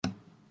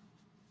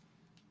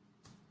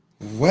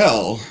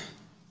Well, how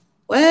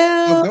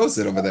Well, goes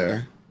it over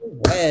there?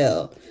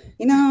 well,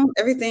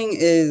 everything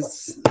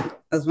is,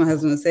 as my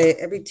husband would say,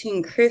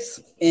 everything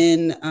crisp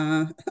in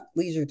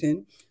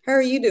Leisureton. How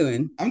are you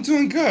doing? I'm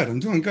doing good. I'm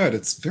doing good.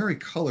 It's very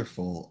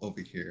colorful over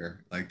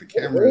here. Like the It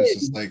camera is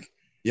just is. like,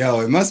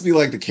 yo, it must be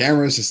like the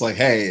camera is just like,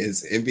 hey,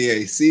 it's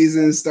NBA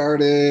season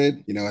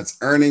started. It's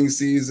earnings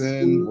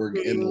season. We're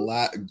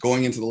Mhm.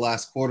 going into the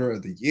last quarter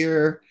of the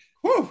year.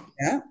 Whew.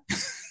 Yeah,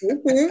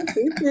 true, true,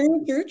 true,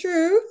 true, true,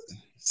 true.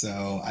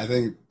 So I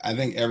think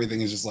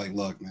everything is just like,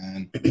 look,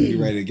 man, we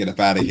ready to get up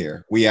out of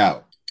here. We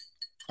out.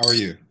 How are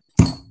you?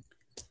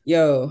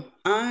 Yo,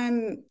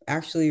 I'm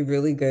actually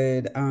really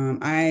good.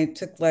 I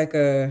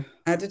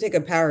had to take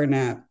a power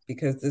nap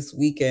because this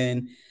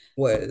weekend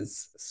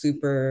was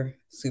super,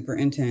 super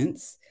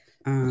intense.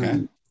 Okay.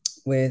 Um,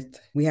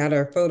 we had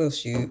our photo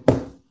shoot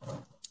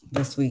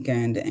this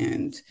weekend,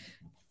 and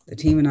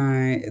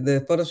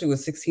the photo shoot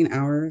was 16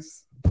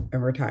 hours,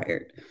 and we're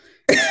tired.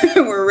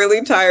 We're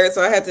really tired,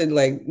 so I had to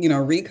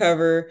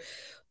recover.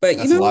 But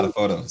That's a lot of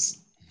photos.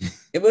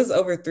 it was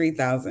over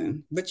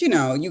 3,000. But you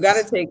got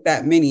to take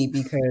that many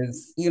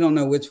because you don't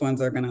know which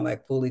ones are gonna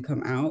like fully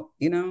come out.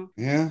 Yeah,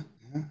 yeah,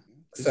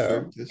 it's So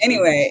true. It's true.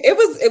 anyway,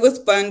 it was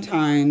fun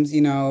times.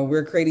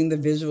 We're creating the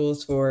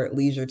visuals for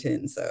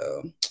Leisureton,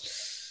 so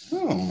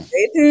Oh.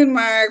 stay tuned,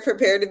 Mark.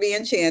 Prepare to be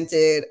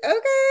enchanted.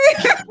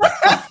 Okay.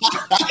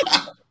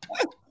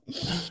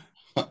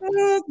 Oh,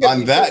 it's gonna On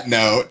be that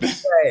note,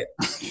 great.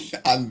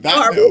 on Oh, that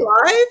are we note,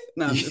 live?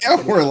 No, I'm just yeah,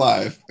 kidding. we're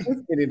live.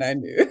 Just kidding. I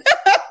knew.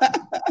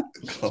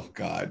 Oh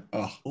God.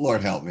 Oh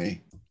Lord help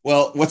me.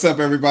 Well, what's up,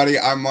 everybody?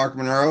 I'm Mark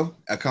Monroe,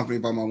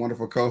 accompanied by my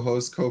wonderful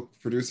co-host,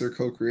 co-producer,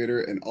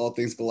 co-creator, and all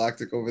things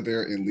galactic over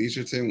there in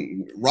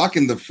Leisureton,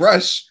 rocking the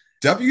fresh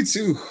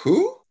W2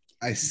 who?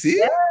 I see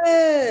it. I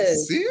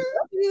Yes. see it.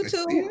 You I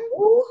too. see it.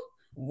 Who?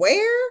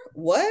 Where?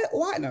 What?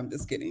 Why? No, I'm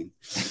just kidding.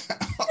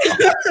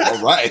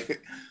 All right.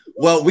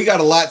 Well, we got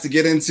a lot to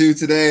get into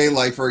today.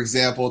 Like, for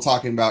example,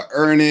 talking about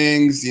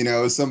earnings.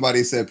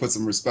 Somebody said put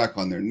some respect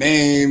on their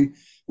name.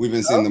 We've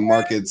been seeing the Okay.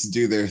 markets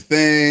do their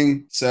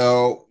thing.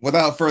 So,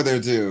 without further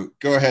ado,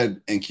 go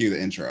ahead and cue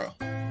the intro.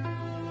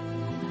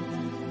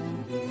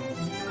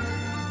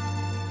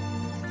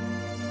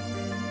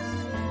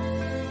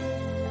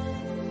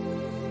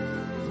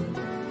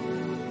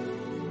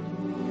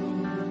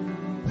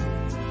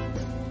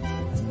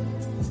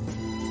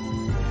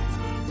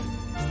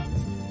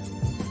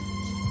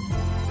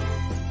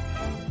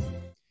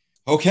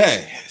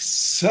 Okay,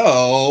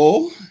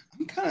 so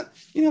I'm kind of,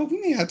 we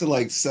may have to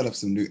like set up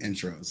some new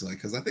intros, like,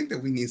 because I think that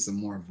we need some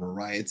more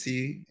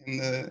variety in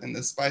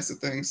the spice of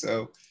things.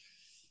 So,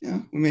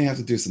 we may have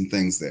to do some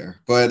things there.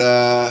 But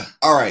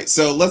all right,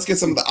 so let's get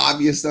some of the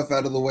obvious stuff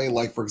out of the way.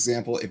 Like, for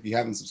example, if you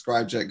haven't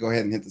subscribed yet, go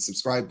ahead and hit the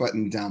subscribe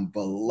button down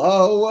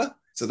below.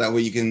 So that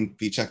way you can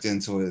be checked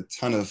into a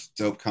ton of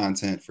dope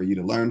content for you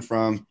to learn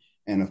from.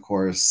 And of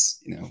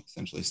course,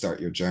 essentially start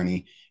your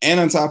journey. And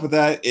on top of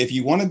that, if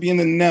you want to be in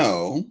the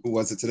know, who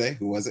was it today?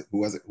 Who was it? Who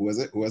was it? Who was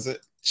it? Who was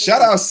it?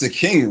 Shout outs to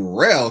King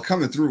Rail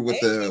coming through with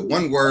the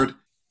one word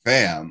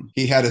fam.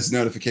 He had his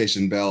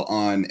notification bell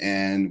on,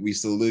 and we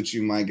salute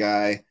you, my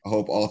guy. I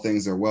hope all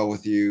things are well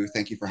with you.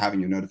 Thank you for having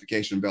your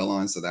notification bell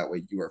on, so that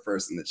way you are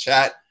first in the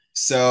chat.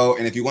 So,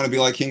 and if you want to be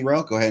like King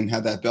Rail, go ahead and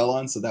have that bell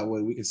on, so that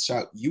way we can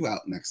shout you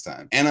out next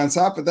time. And on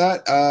top of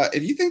that,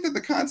 if you think that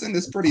the content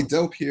is pretty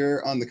dope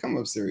here on the Come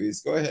Up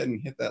series, go ahead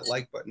and hit that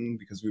like button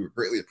because we would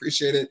greatly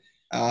appreciate it.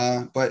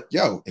 But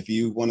yo, if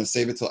you want to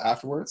save it till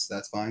afterwards,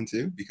 that's fine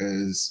too,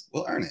 because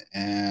we'll earn it.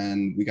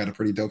 And we got a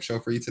pretty dope show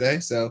for you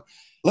today. So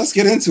let's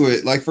get into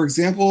it. Like, for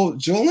example,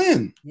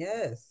 Jolene,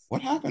 Yes.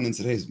 what happened in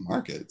today's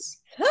markets?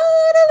 Totally.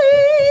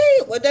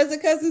 What does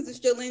it, cousins? It's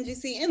Jolene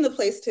GC in the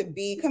place to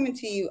be, coming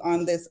to you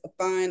on this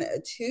fine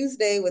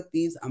Tuesday with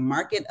these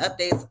market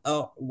updates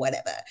or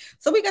whatever.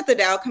 So we got the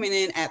Dow coming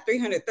in at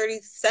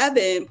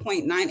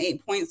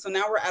 337.98 points. So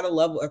now we're at a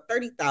level of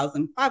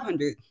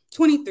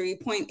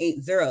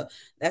 30,523.80.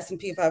 The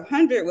S&P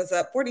 500 was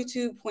up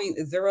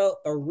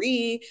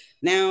 42.03.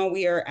 Now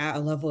we are at a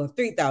level of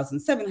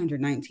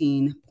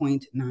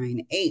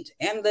 3,719.98.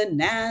 And the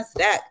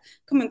NASDAQ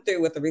coming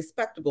through with a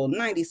respectable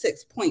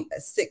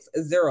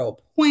 96.60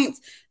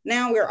 points.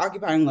 Now we're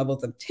occupying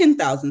levels of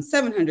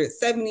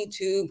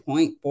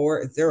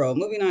 10,772.40.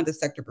 Moving on to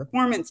sector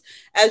performance.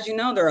 As you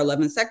know, there are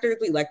 11 sectors.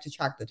 We like to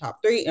track the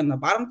top three and the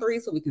bottom three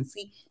so we can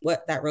see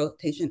what that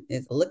rotation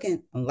is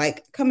looking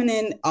like. Coming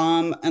in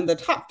the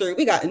top three,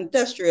 we got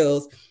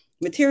industrials,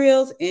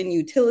 materials, and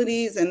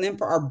utilities. And then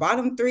for our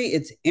bottom three,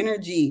 it's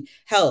energy,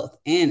 health,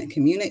 and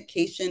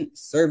communication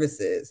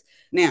services.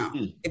 Now,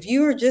 if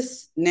you are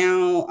just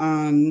now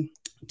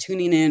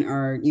tuning in,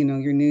 or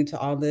you're new to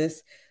all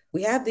this,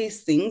 we have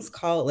these things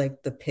called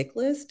like the pick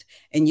list,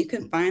 and you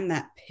can find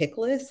that pick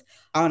list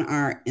on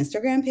our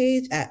Instagram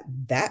page at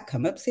That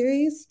Come Up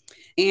Series.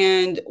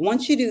 And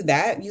once you do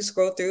that, you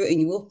scroll through and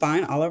you will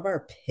find all of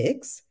our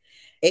picks,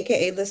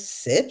 aka the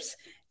sips.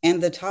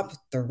 And the top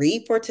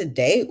three for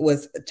today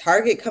was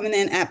Target coming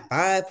in at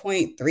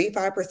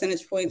 5.35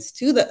 percentage points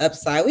to the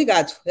upside. We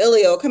got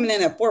Twilio coming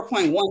in at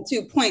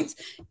 4.12 points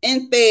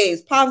in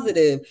phase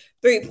positive,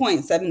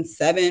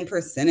 3.77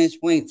 percentage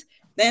points.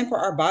 Then for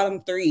our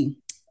bottom three,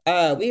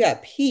 we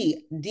got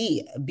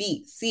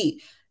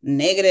PDBC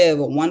negative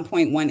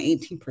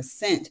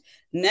 1.118%.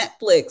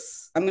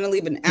 Netflix, I'm going to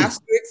leave an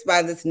asterisk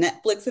by this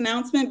Netflix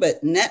announcement,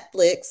 but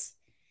Netflix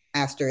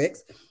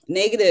asterisk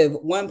negative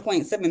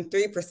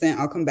 1.73%.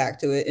 I'll come back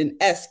to it. And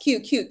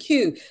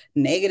SQQQ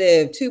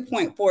negative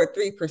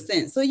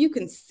 2.43%. So you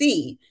can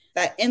see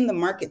that in the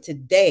market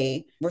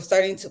today, we're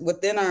starting to,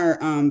 within our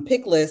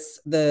pick list,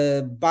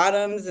 the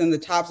bottoms and the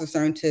tops are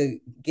starting to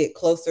get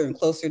closer and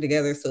closer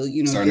together. So,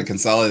 starting to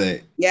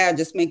consolidate. Yeah,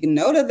 just making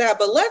note of that.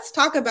 But let's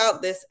talk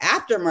about this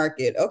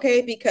aftermarket,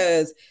 okay?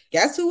 Because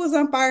guess who was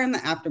on fire in the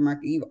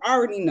aftermarket? You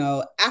already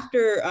know.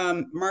 After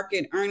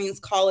market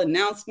earnings call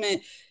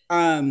announcement,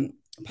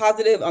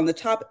 positive on the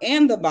top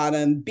and the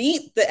bottom,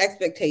 beat the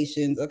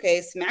expectations,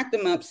 okay? Smacked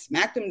them up,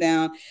 smacked them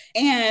down.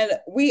 And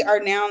we are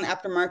now in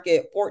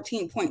aftermarket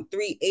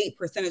 14.38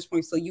 percentage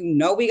points. So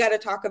we got to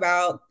talk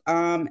about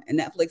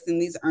Netflix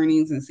and these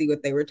earnings and see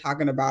what they were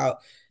talking about,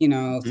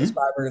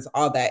 subscribers,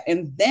 all that.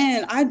 And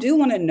then I do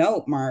want to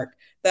note, Mark,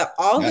 that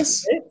all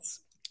this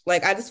SIPs,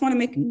 I just want to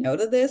make note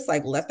of this,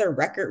 let the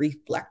record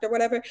reflect or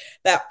whatever,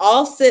 that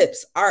all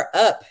SIPs are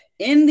up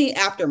in the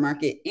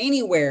aftermarket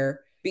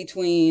anywhere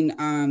between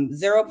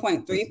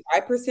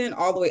 0.35%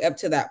 all the way up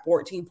to that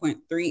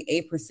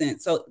 14.38%.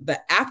 So the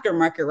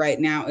aftermarket right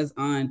now is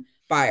on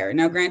fire.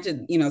 Now,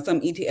 granted, some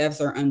ETFs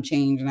are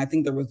unchanged, and I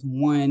think there was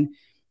one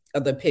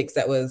of the picks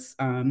that was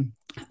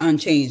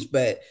unchanged,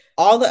 but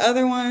all the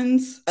other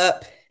ones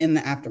up in the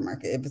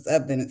aftermarket. If it's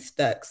up, then it's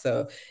stuck.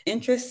 So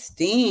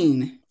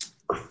interesting.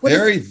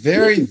 Very,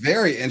 very,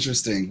 very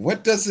interesting.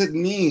 What does it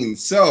mean?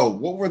 So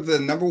what were the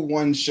number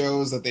one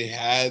shows that they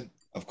had?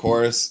 Of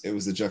course, it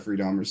was the Jeffrey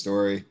Dahmer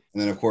story.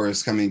 And then, of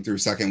course, coming through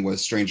second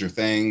was Stranger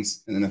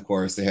Things. And then, of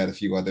course, they had a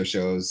few other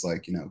shows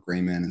like,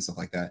 Gray Man and stuff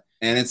like that.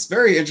 And it's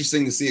very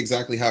interesting to see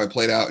exactly how it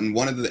played out. And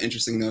one of the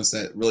interesting notes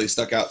that really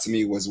stuck out to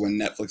me was when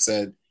Netflix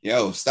said,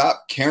 yo,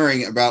 stop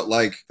caring about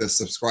the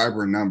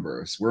subscriber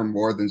numbers. We're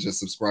more than just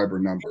subscriber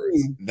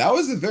numbers. That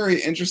was a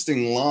very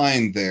interesting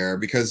line there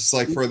because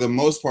for the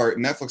most part,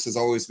 Netflix has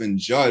always been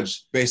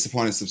judged based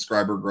upon its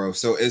subscriber growth.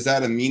 So is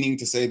that a meaning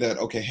to say that,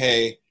 okay,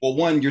 hey, well,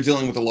 one, you're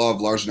dealing with the law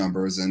of large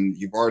numbers and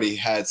you've already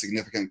had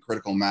significant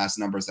critical mass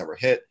numbers that were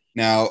hit.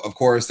 Now, of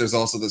course, there's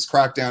also this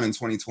crackdown in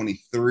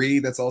 2023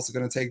 that's also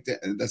going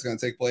to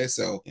take place.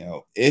 So,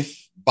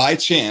 if by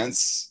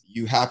chance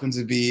you happen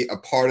to be a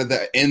part of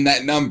that in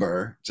that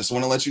number, just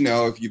want to let you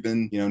know, if you've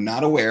been,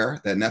 not aware,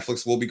 that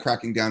Netflix will be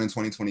cracking down in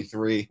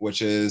 2023,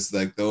 which is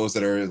those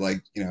that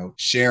are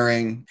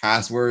sharing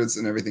passwords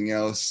and everything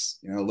else,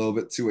 a little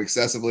bit too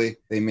excessively.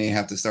 They may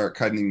have to start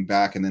cutting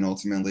back and then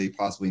ultimately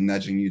possibly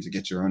nudging you to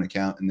get your own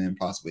account and then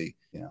possibly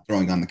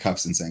throwing on the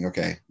cuffs and saying,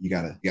 okay, you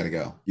gotta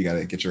go. You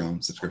gotta get your own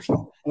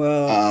subscription.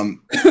 Well,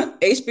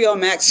 HBO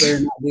Max better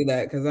not do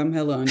that because I'm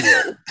hella on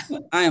yours.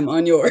 I am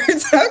on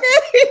yours.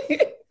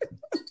 Okay.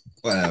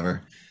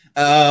 Whatever.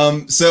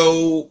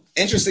 So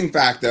interesting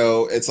fact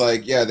though, it's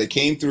they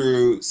came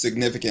through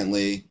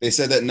significantly. They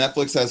said that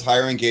Netflix has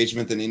higher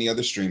engagement than any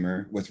other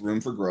streamer with room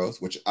for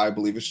growth, which I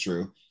believe is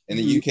true. In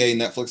the UK,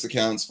 Netflix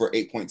accounts for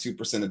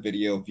 8.2% of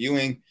video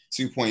viewing,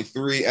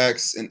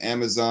 2.3x in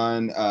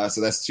Amazon. So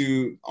that's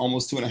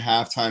almost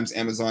 2.5 times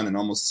Amazon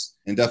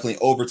and definitely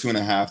over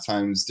 2.5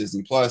 times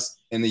Disney Plus.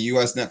 In the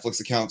US, Netflix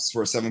accounts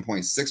for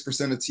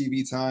 7.6% of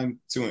TV time,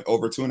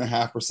 over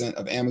 2.5%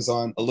 of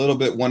Amazon, a little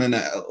bit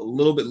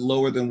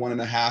lower than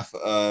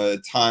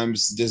 1.5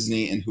 times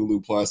Disney and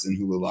Hulu Plus and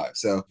Hulu Live.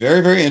 So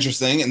very, very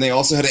interesting. And they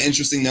also had an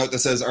interesting note that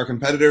says our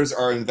competitors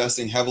are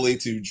investing heavily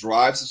to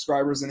drive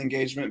subscribers and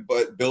engagement,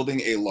 but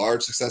building a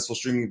large, successful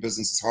streaming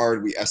business is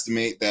hard. We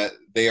estimate that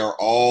they are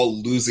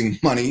all losing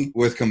money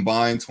with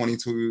combined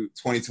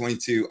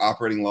 2022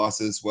 operating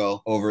losses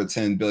well over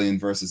 10 billion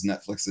versus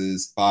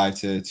Netflix's 5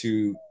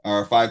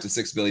 to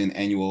 6 billion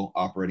annual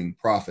operating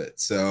profit.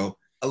 So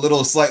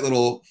a slight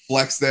little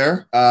flex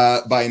there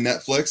by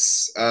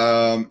Netflix.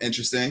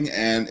 Interesting.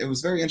 And it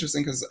was very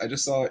interesting because I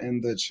just saw in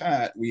the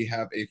chat we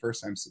have a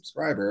first-time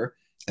subscriber.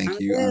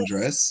 Thank you,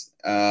 Andres.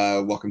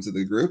 Welcome to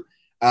the group.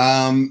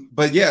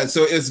 But yeah,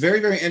 so it's very,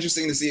 very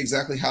interesting to see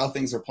exactly how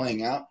things are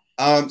playing out.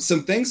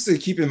 Some things to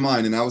keep in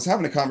mind, and I was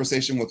having a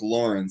conversation with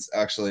Lawrence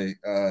actually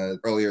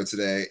earlier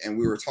today, and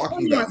we were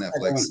talking about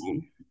Netflix.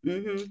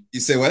 Mm-hmm. You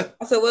say what?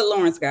 So what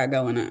Lawrence got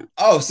going on?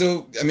 Oh,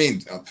 so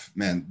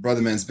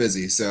brother man's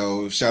busy.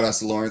 So shout out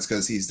to Lawrence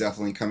because he's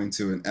definitely coming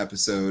to an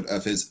episode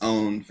of his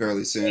own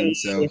fairly soon.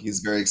 So he's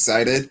very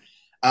excited.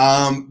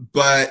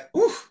 But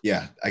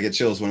yeah, I get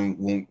chills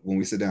when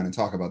we sit down and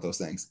talk about those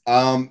things.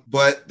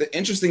 But the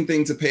interesting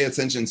thing to pay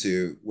attention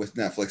to with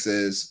Netflix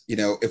is,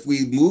 if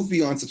we move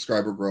beyond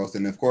subscriber growth,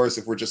 and of course,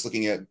 if we're just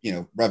looking at,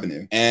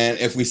 revenue, and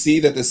if we see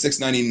that the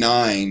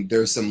 $6.99,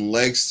 there's some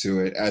legs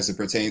to it as it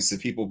pertains to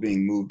people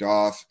being moved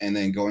off and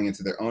then going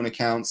into their own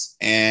accounts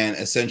and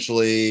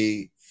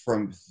essentially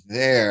from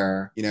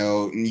there,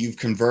 you've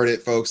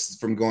converted folks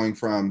from going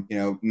from,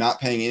 not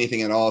paying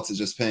anything at all to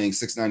just paying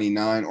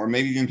 $6.99 or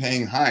maybe even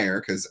paying higher,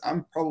 because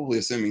I'm probably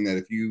assuming that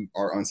if you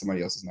are on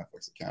somebody else's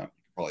Netflix account,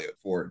 you can probably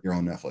afford your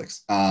own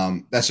Netflix.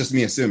 That's just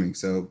me assuming.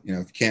 So,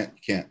 if you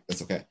can't,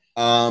 that's okay.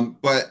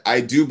 But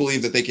I do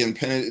believe that they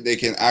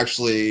can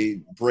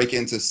actually break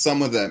into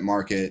some of that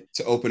market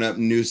to open up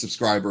new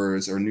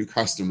subscribers or new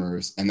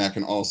customers, and that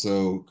can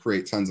also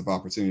create tons of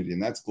opportunity,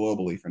 and that's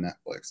globally for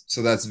Netflix.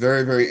 So that's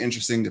very, very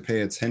interesting to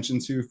pay attention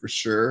to for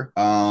sure.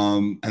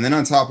 And then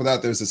on top of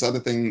that, there's this other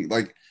thing,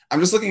 like I'm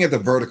just looking at the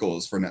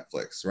verticals for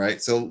Netflix,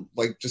 right? So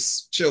like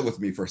just chill with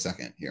me for a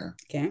second here.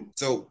 Okay.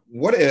 So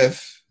what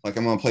if, like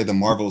I'm going to play the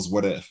Marvel's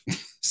what if.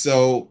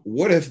 So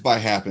what if by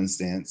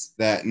happenstance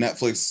that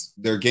Netflix,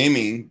 their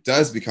gaming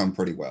does become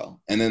pretty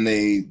well, and then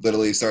they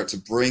literally start to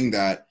bring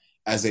that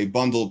as a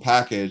bundled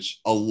package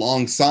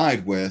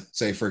alongside with,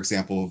 say, for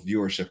example,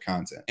 viewership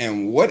content.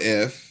 And what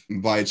if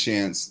by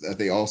chance that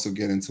they also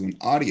get into an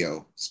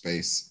audio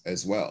space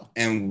as well?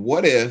 And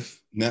what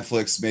if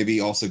Netflix maybe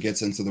also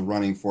gets into the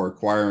running for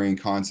acquiring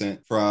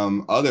content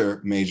from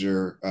other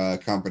major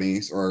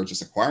companies, or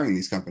just acquiring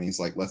these companies,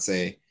 like let's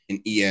say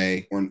an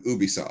EA or an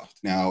Ubisoft.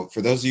 Now,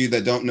 for those of you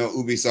that don't know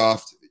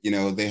Ubisoft,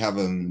 they have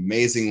an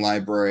amazing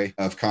library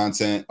of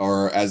content,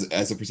 or as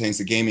it pertains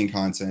to gaming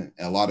content,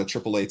 a lot of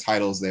AAA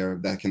titles there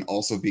that can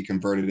also be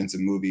converted into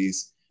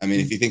movies. I mean,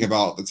 if you think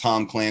about the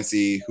Tom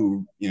Clancy,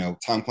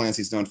 Tom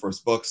Clancy's known for his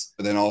books,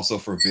 but then also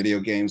for video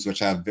games, which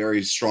have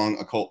very strong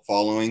occult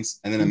followings.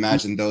 And then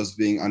imagine those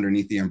being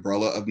underneath the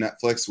umbrella of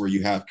Netflix, where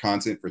you have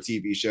content for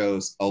TV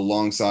shows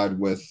alongside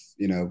with,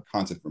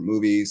 content for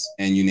movies,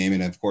 and you name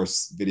it, of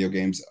course, video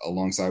games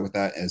alongside with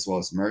that, as well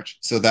as merch.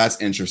 So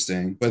that's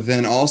interesting. But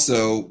then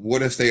also,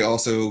 what if they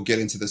also get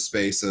into the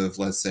space of,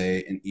 let's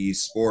say, an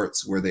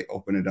esports, where they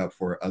open it up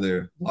for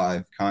other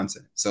live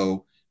content?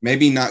 So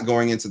maybe not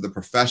going into the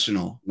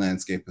professional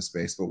landscape of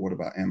space, but what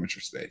about amateur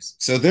space?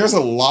 So there's a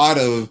lot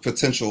of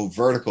potential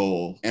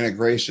vertical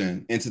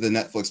integration into the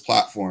Netflix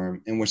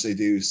platform in which they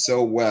do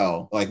so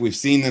well. Like we've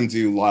seen them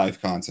do live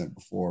content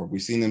before.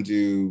 We've seen them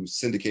do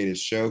syndicated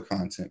show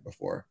content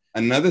before.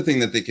 Another thing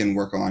that they can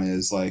work on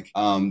is like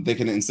they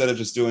can, instead of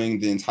just doing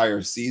the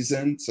entire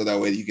season, so that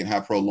way you can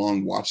have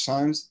prolonged watch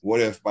times,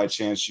 what if by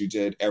chance you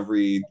did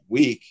every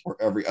week or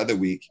every other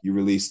week you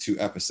release 2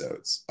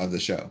 episodes of the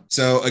show?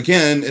 So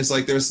again, it's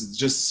like there's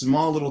just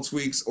small little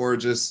tweaks or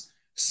just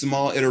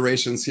small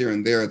iterations here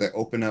and there that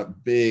open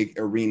up big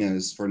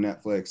arenas for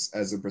Netflix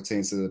as it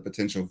pertains to the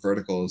potential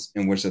verticals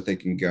in which that they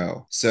can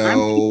go. So I'm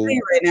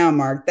saying right now,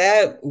 Mark,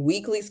 that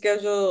weekly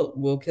schedule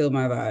will kill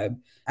my vibe.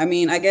 I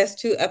mean, I guess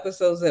 2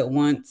 episodes at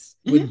once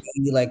would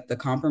be like the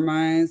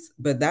compromise,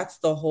 but that's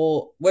the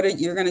whole,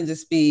 you're going to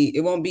just be,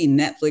 it won't be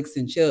Netflix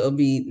and chill. It'll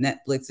be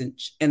Netflix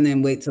and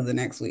then wait till the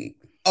next week.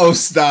 Oh,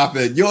 stop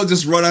it. You'll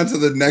just run on to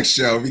the next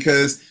show,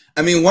 because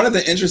I mean, one of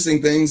the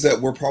interesting things that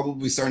we're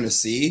probably starting to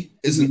see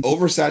is an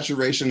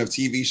oversaturation of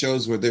TV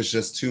shows where there's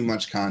just too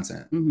much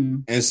content.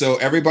 And so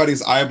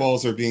everybody's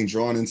eyeballs are being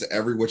drawn into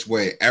every which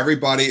way.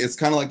 It's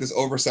kind of like this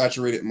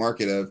oversaturated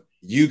market of,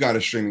 you got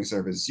a streaming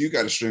service, you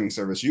got a streaming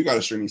service, you got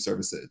a streaming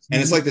services.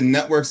 And it's like the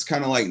networks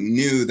kind of like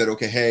knew that,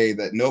 okay, hey,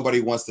 that nobody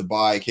wants to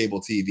buy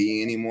cable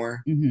TV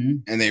anymore.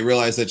 And they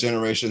realized that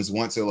generations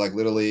want to like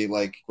literally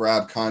like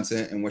grab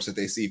content in which that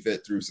they see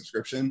fit through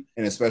subscription,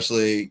 and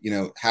especially,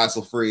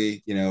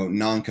 hassle-free,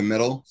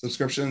 non-committal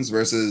subscriptions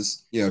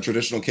versus,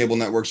 traditional cable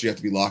networks. You have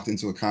to be locked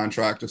into a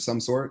contract of some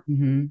sort.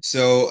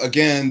 So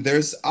again,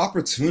 there's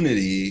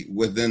opportunity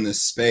within the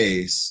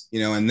space,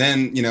 and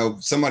then,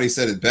 somebody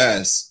said it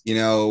best,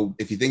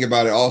 if you think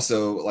about it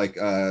also, like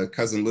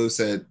Cousin Lou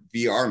said,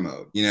 VR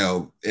mode.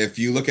 If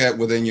you look at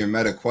within your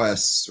Meta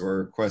Quest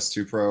or Quest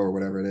 2 Pro or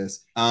whatever it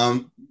is,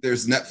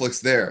 there's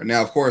Netflix there.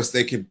 Now, of course,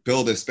 they could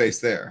build a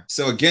space there.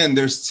 So again,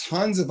 there's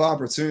tons of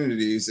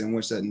opportunities in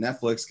which that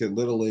Netflix could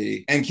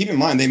literally, and keep in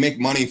mind, they make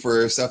money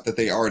for stuff that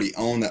they already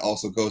own that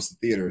also goes to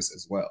theaters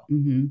as well.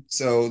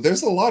 So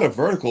there's a lot of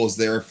verticals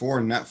there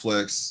for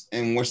Netflix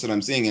in which that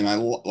I'm seeing.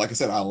 And like I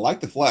said, I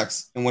like the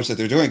flex in which that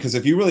they're doing. Because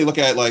if you really look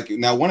at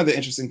now, one of the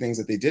interesting things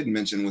that they did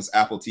mention was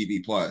Apple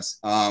TV Plus,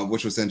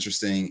 which was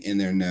interesting in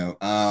their note.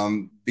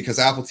 Because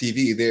Apple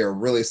TV, they are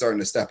really starting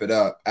to step it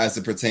up as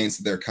it pertains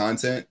to their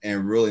content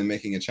and really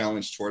making a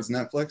challenge towards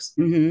Netflix.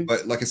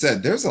 But like I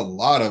said, there's a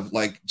lot of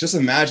just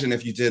imagine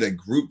if you did a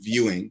group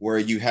viewing where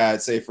you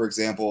had, say, for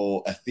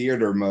example, a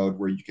theater mode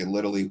where you could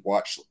literally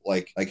watch,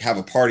 like have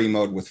a party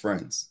mode with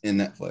friends in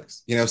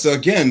Netflix. So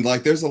again,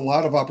 there's a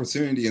lot of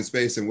opportunity in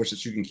space in which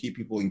that you can keep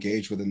people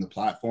engaged within the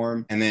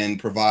platform and then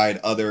provide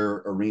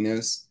other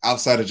arenas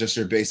outside of just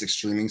your basic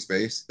streaming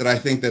space that I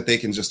think that they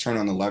can just turn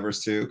on the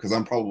levers to, because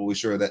I'm probably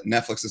sure that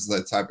Netflix is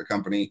the type of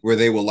company where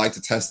they will like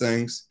to test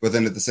things, but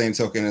then at the same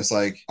token, it's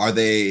like, are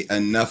they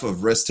enough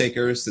of risk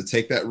takers to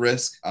take that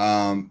risk?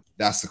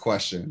 That's the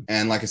question.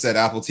 And like I said,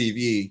 Apple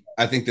TV,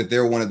 I think that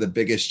they're one of the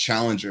biggest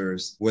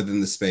challengers within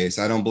the space.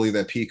 I don't believe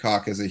that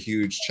Peacock is a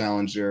huge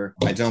challenger.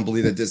 I don't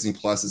believe that Disney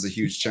Plus is a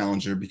huge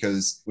challenger,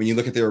 because when you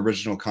look at their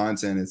original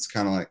content, it's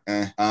kind of like,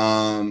 and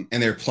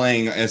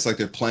it's like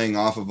they're playing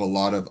off of a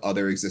lot of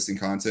other existing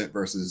content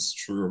versus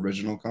true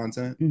original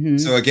content.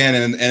 So again,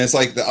 and it's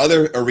like the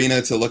other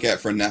arena to look at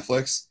for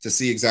Netflix to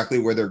see exactly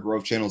where their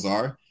growth channels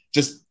are.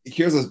 Just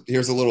here's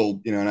a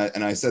little,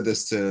 and I said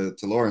this to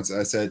Lawrence.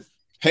 I said,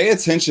 pay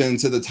attention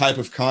to the type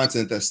of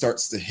content that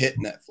starts to hit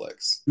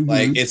Netflix.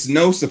 Like, it's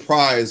no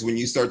surprise when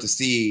you start to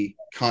see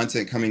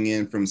content coming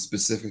in from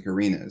specific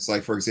arenas.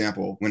 Like, for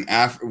example, when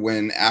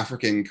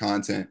African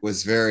content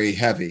was very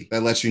heavy,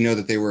 that lets you know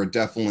that they were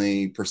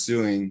definitely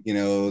pursuing, they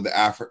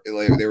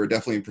were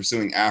definitely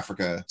pursuing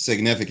Africa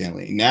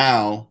significantly.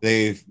 Now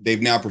they've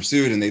now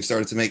pursued and they've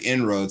started to make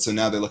inroads. So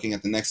now they're looking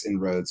at the next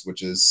inroads,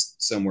 which is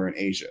somewhere in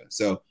Asia.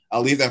 So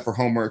I'll leave that for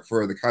homework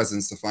for the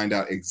cousins to find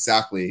out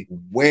exactly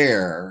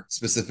where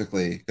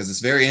specifically, because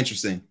it's very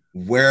interesting,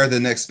 where the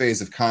next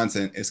phase of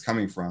content is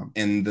coming from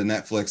in the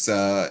Netflix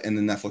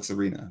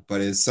arena,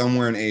 but it's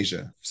somewhere in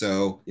Asia.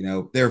 So,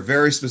 they're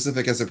very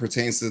specific as it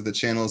pertains to the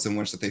channels in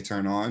which that they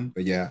turn on.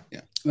 But yeah.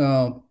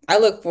 Well, I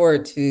look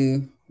forward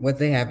to what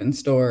they have in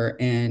store,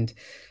 and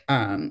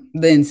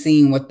then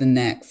seeing what the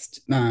next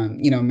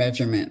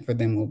measurement for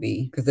them will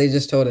be, because they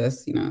just told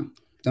us,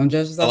 don't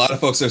judge us. A lot of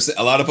folks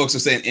are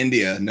saying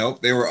India.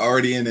 Nope, they were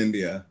already in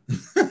India.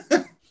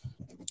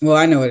 Well,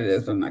 I know what it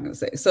is, but I'm not going to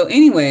say. So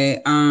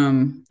anyway,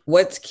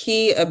 what's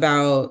key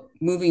about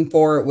moving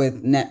forward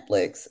with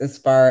Netflix as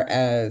far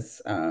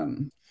as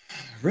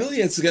really,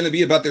 it's going to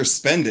be about their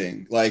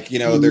spending, like,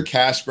 their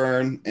cash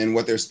burn and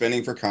what they're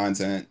spending for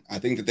content. I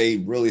think that they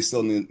really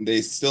still need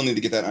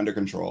to get that under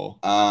control.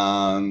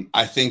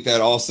 I think that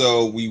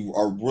also we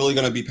are really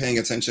going to be paying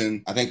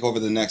attention, I think, over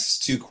the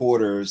next 2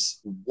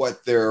 quarters,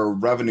 what their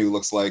revenue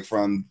looks like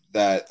from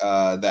that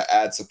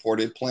ad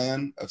supported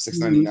plan of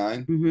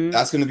 $6.99.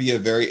 That's going to be a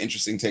very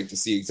interesting take to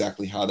see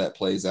exactly how that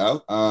plays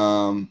out.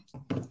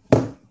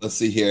 Let's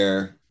see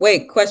here.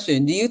 Wait,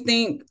 question. Do you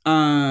think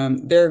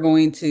they're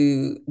going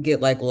to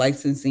get like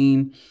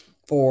licensing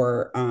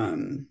for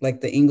like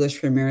the English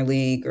Premier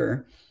League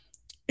or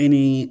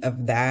any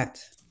of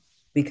that?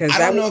 Because I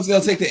don't know if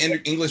they'll take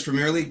the English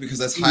Premier League, because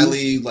that's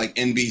highly like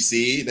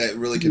NBC that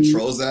really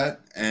controls that,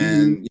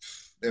 and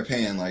they're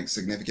paying like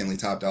significantly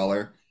top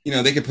dollar.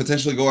 They could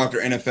potentially go after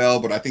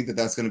NFL, but I think that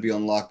that's going to be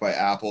unlocked by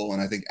Apple.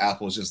 And I think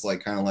Apple's just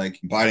like kind of like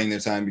biding their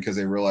time because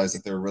they realize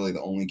that they're really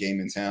the only game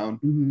in town.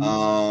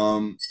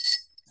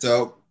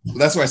 So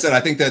that's why I said I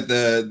think that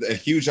the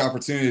huge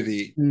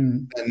opportunity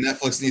that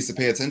Netflix needs to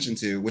pay attention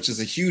to, which is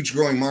a huge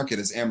growing market,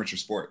 is amateur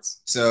sports.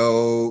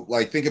 So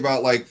like, think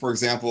about, like, for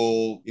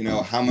example,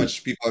 how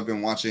much people have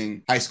been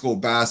watching high school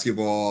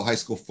basketball, high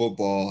school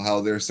football,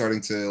 how they're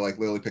starting to like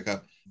literally pick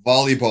up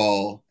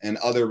volleyball, and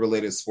other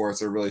related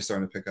sports are really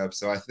starting to pick up.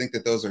 So I think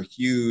that those are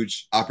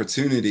huge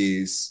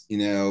opportunities.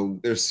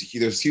 There's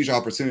huge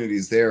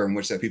opportunities there in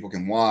which that people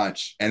can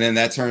watch, and then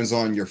that turns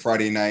on your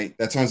Friday night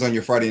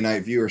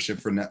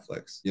viewership for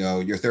Netflix.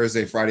 Your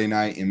Thursday, Friday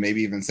night, and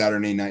maybe even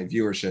Saturday night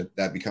viewership,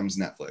 that becomes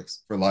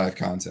Netflix for live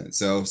content.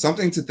 So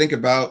something to think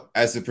about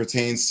as it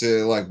pertains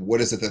to like,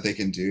 what is it that they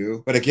can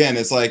do. But again,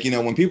 it's like,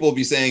 when people will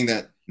be saying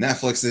that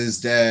Netflix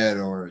is dead,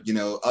 or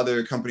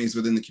other companies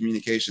within the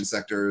communication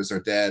sectors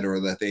are dead,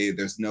 or that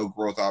there's no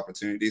growth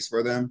opportunities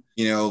for them,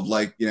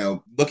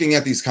 looking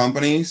at these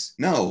companies,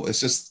 no, it's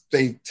just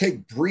they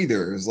take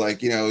breathers,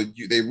 like,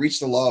 they reach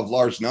the law of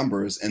large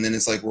numbers, and then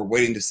it's like we're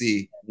waiting to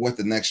see what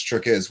the next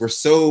trick is. We're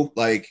so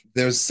like,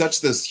 there's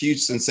such this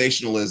huge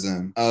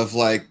sensationalism of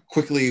like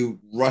quickly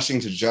rushing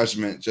to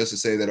judgment just to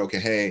say that, okay,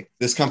 hey,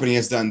 this company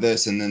has done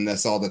this, and then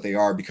that's all that they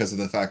are, because of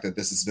the fact that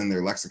this has been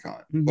their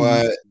lexicon.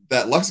 But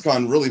that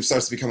lexicon really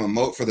starts to become a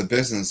moat for the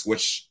business,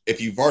 which,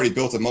 if you've already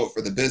built a moat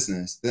for the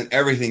business, then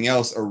everything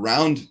else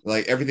around,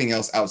 like everything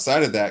else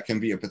outside of that, can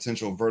be a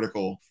potential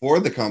vertical for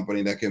the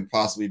company that can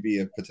possibly be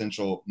a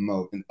potential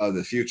moat of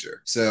the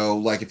future. So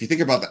like, if you think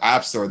about the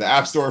App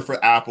Store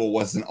for Apple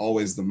wasn't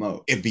always the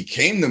moat. It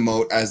became the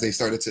moat as they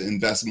started to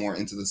invest more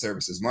into the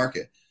services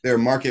market. Their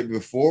moat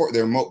before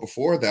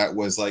that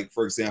was like,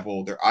 for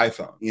example, their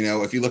iPhone.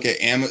 If you look at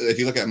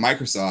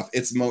Microsoft,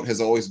 its moat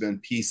has always been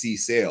PC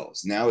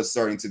sales. Now it's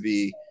starting to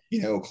be,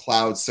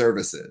 cloud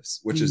services,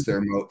 which is their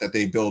moat, that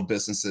they build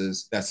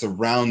businesses that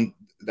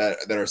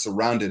are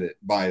surrounded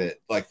by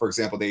it. Like, for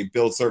example, they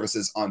build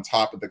services on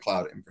top of the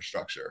cloud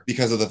infrastructure,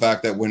 because of the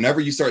fact that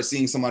whenever you start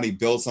seeing somebody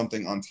build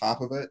something on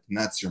top of it, and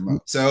that's your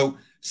moat. So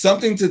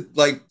something to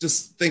like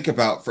just think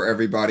about for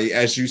everybody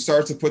as you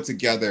start to put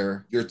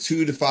together your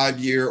 2 to 5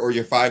 year or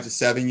your 5 to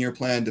 7 year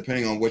plan,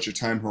 depending on what your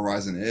time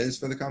horizon is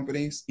for the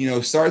companies.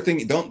 Start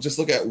thinking, don't just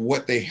look at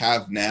what they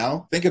have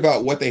now. Think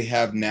about what they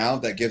have now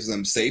that gives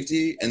them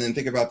safety, and then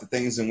think about the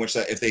things in which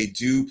that if they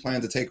do plan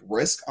to take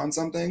risk on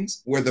some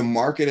things, where the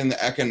market and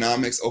the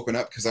economics open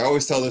up. Because I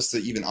always tell this to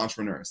even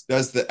entrepreneurs: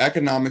 does the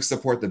economics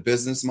support the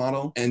business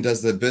model, and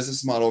does the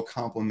business model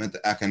complement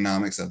the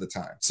economics of the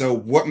time? So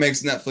what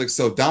makes Netflix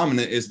so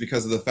dominant is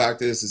because of the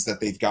fact is that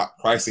they've got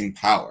pricing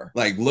power.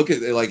 Like look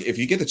at like if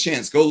you get the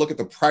chance, go look at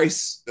the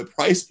price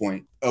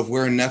point of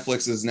where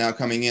Netflix is now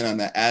coming in on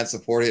the ad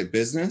supported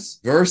business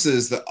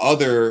versus the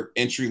other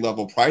entry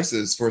level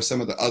prices for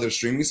some of the other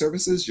streaming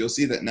services. You'll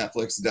see that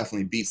Netflix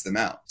definitely beats them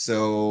out.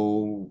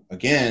 So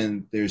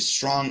again, there's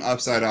strong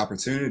upside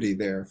opportunity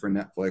there for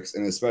Netflix,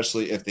 and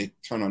especially if they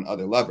turn on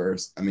other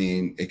levers, I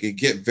mean, it could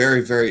get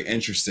very, very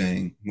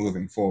interesting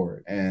moving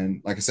forward.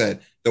 And like I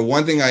said, the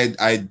one thing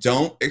I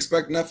don't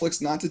expect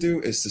Netflix not to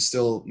do is to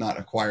still not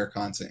acquire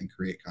content and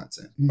create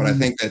content. But I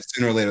think that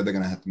sooner or later they're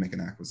going to have to make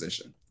an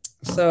acquisition.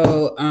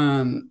 So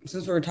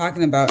since we're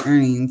talking about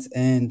earnings,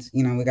 and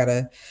we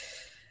gotta,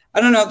 I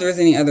don't know if there's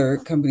any other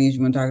companies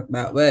you want to talk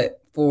about,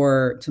 but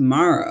for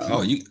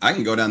tomorrow, I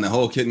can go down the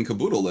whole kit and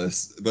caboodle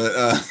list,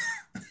 but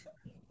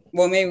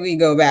well, maybe we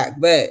go back,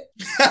 but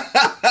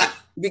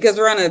because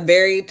we're on a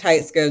very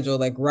tight schedule,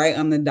 like right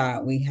on the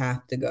dot, we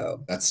have to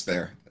go. That's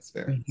fair.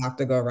 We have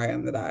to go right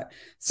on the dot.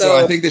 So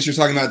I think that you're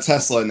talking about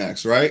Tesla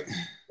next, right?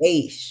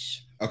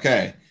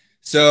 Okay.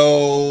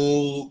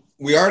 So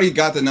we already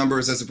got the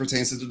numbers as it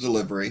pertains to the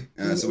delivery.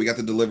 So we got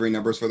the delivery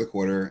numbers for the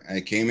quarter.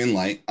 It came in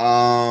light.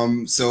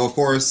 So of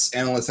course,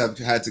 analysts have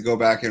had to go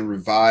back and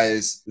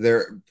revise a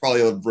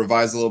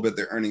little bit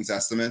their earnings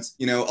estimates.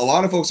 A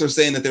lot of folks are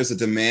saying that there's a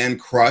demand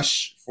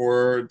crush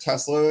for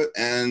Tesla.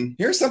 And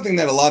here's something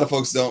that a lot of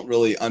folks don't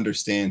really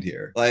understand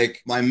here.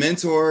 Like my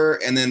mentor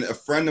and then a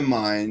friend of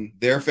mine,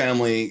 their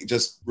family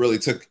just really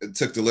took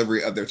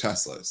delivery of their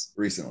Teslas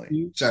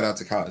recently. Shout out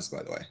to Kaz,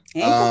 by the way.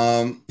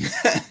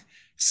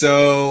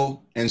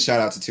 So, and shout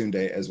out to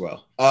Tunde as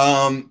well.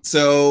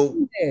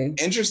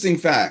 Interesting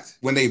fact,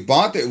 when they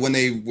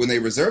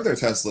reserved their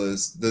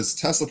Teslas, those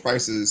Tesla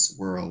prices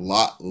were a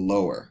lot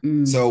lower.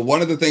 So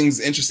one of the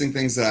interesting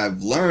things that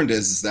I've learned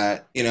is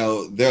that,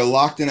 they're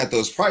locked in at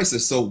those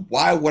prices. So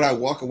why would I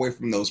walk away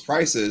from those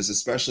prices,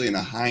 especially in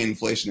a high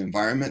inflation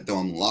environment, though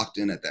I'm locked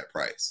in at that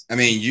price? I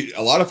mean,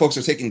 a lot of folks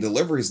are taking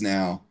deliveries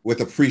now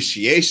with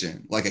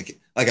appreciation. Like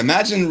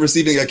imagine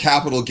receiving a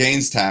capital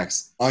gains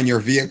tax on your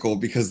vehicle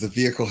because the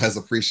vehicle has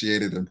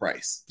appreciated in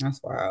price. That's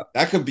wild.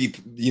 That could be,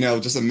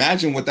 just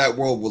imagine what that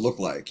world would look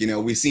like.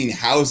 We've seen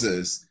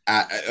houses,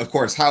 of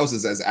course,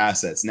 houses as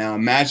assets. Now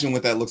imagine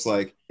what that looks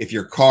like if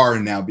your car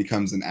now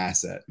becomes an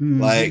asset.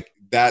 Like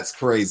that's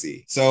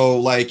crazy.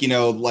 So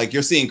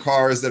you're seeing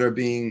cars that are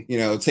being,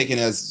 taken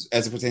as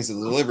it pertains to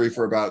the delivery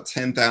for about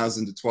 $10,000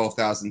 to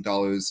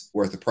 $12,000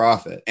 worth of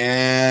profit.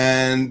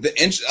 And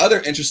the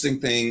other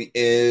interesting thing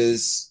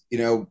is,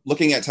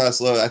 looking at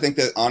Tesla, I think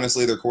that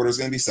honestly their quarter is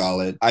going to be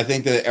solid. I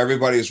think that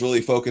everybody is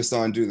really focused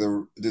on do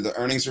the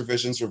earnings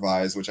revisions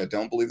revise, which I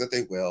don't believe that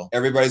they will.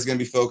 Everybody's going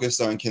to be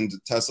focused on can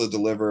Tesla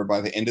deliver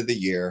by the end of the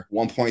year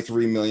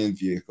 1.3 million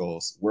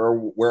vehicles.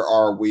 Where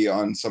are we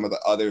on some of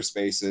the other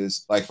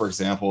spaces? Like for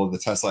example, the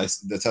Tesla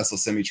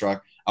semi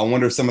truck. I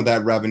wonder if some of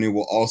that revenue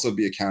will also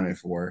be accounted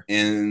for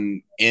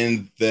in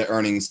the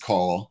earnings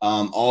call.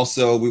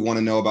 Also, we want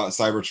to know about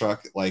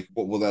Cybertruck. Like,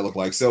 what will that look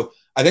like? So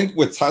I think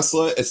with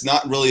Tesla, it's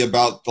not really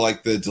about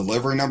like the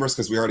delivery numbers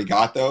because we already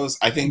got those.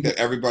 I think that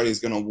everybody's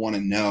going to want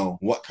to know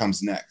what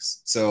comes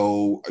next.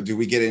 So do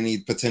we get any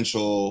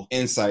potential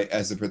insight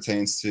as it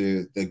pertains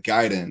to the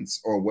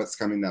guidance or what's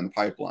coming down the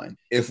pipeline?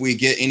 If we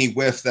get any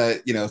whiff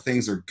that,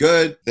 things are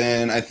good,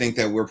 then I think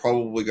that we're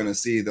probably going to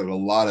see that a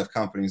lot of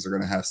companies are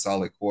going to have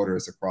solid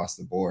quarters across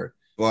the board.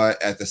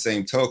 But at the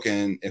same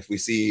token, if we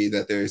see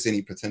that there's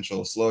any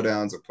potential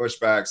slowdowns or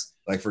pushbacks,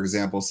 like, for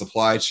example,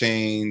 supply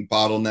chain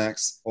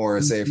bottlenecks, or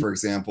say, for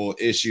example,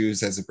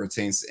 issues as it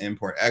pertains to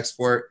import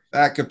export,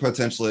 that could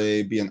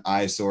potentially be an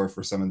eyesore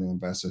for some of the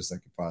investors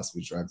that could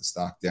possibly drive the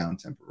stock down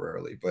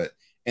temporarily. But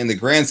in the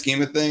grand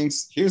scheme of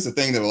things, here's the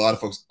thing that a lot of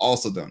folks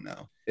also don't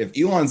know. If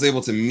Elon's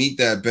able to meet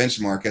that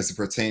benchmark as it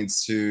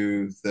pertains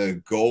to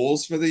the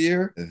goals for the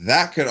year,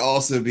 that could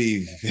also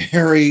be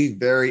very,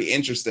 very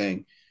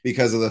interesting,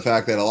 because of the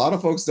fact that a lot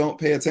of folks don't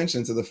pay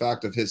attention to the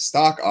fact of his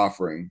stock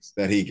offerings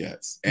that he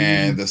gets.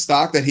 And the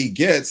stock that he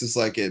gets is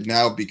like, it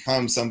now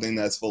becomes something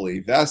that's fully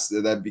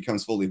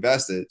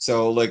vested.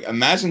 So like,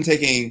 imagine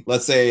taking,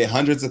 let's say,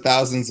 hundreds of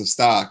thousands of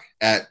stock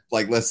at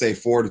like, let's say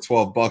 $4 to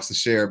 $12 a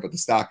share, but the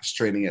stock is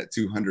trading at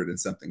 200 and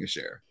something a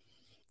share.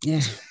 Yeah.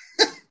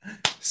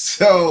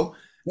 So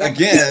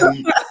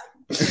again,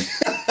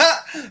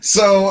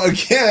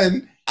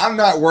 I'm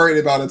not worried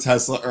about a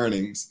Tesla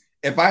earnings.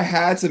 If I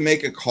had to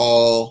make a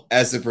call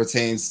as it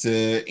pertains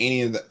to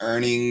any of the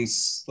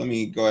earnings, let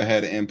me go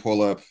ahead and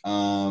pull up.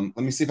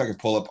 Let me see if I can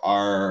pull up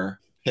our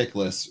pick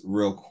list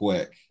real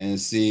quick and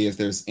see if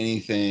there's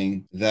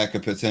anything that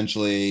could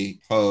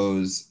potentially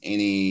pose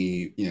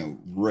any,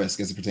 risk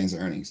as it pertains to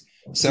earnings.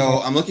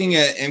 So I'm looking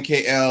at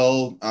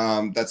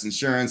MKL. That's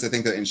insurance. I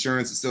think that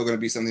insurance is still going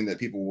to be something that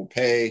people will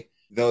pay,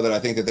 though that I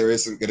think that there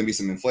is going to be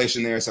some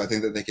inflation there. So I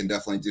think that they can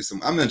definitely do some.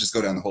 I'm going to just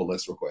go down the whole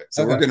list real quick.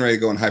 So we're getting ready to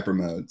go in hyper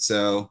mode.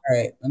 So all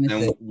right, let me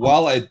see.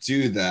 While I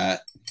do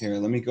that, here,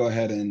 let me go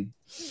ahead and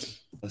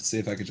let's see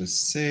if I could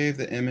just save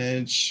the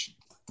image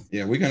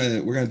Yeah, we're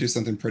gonna do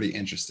something pretty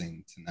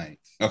interesting tonight.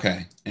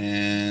 Okay,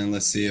 and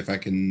let's see if I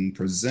can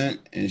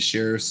present and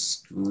share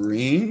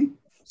screen.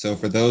 So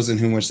for those in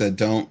whom which that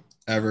don't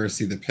ever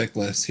see the pick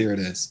list, here it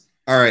is.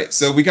 All right,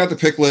 so we got the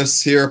pick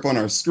list here up on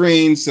our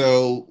screen.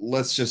 So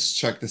let's just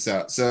check this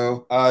out.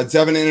 So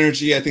Devon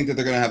Energy, I think that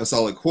they're going to have a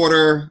solid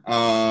quarter.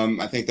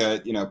 I think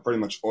that pretty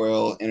much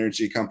oil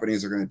energy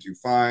companies are going to do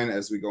fine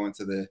as we go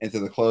into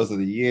the close of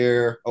the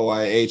year.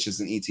 OIH is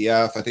an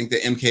ETF. I think the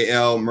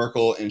MKL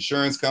Merkle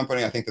Insurance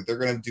Company, I think that they're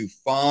going to do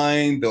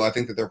fine, though I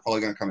think that they're probably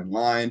going to come in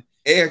line.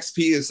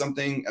 AXP is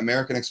something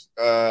American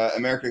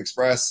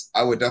Express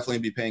I would definitely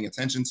be paying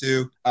attention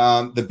to.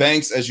 The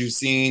banks, as you've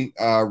seen,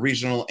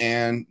 regional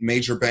and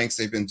major banks,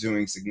 they've been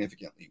doing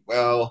significantly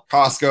well.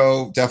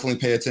 Costco, definitely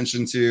pay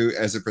attention to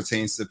as it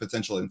pertains to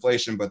potential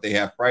inflation, but they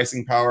have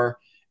pricing power.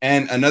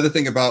 And another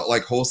thing about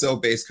like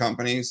wholesale-based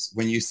companies,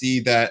 when you see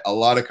that a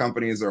lot of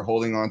companies are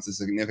holding on to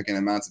significant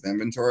amounts of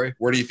inventory,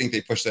 where do you think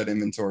they push that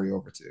inventory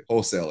over to?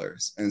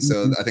 Wholesalers. And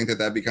so I think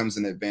that becomes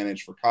an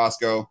advantage for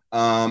Costco.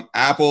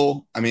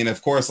 Apple, I mean,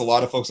 of course, a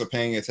lot of folks are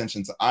paying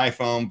attention to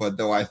iPhone, but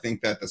though I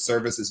think that the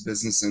services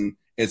business and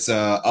its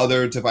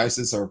other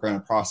devices are going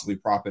to possibly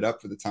prop it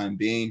up for the time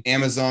being.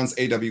 Amazon's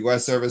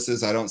AWS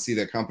services, I don't see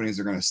that companies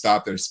are going to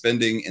stop their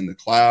spending in the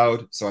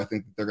cloud. So I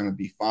think that they're going to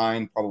be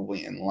fine,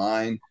 probably in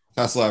line.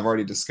 Tesla, I've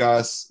already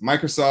discussed.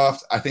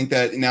 Microsoft, I think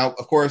that now,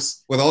 of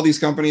course, with all these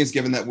companies,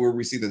 given that where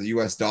we see the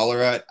US dollar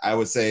at, I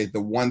would say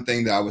the one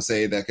thing that I would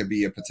say that could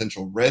be a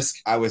potential risk,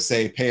 I would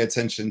say pay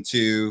attention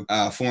to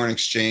foreign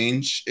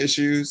exchange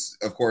issues.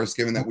 Of course,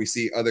 given that we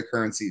see other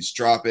currencies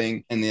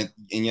dropping and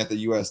yet the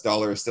US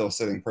dollar is still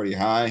sitting pretty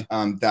high,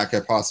 that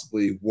could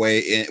possibly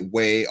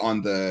weigh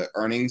on the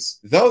earnings.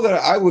 Though that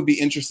I would be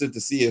interested to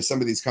see if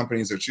some of these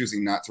companies are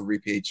choosing not to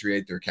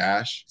repatriate their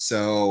cash.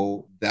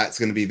 So that's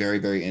going to be very,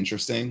 very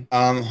interesting.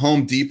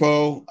 Home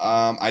Depot,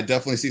 I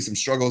definitely see some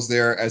struggles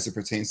there as it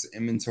pertains to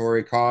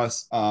inventory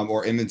costs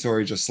or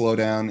inventory just slow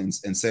down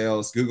in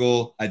sales.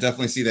 Google, I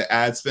definitely see the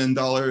ad spend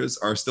dollars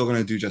are still going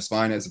to do just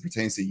fine as it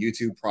pertains to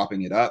YouTube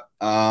propping it up.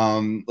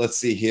 Let's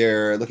see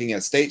here, looking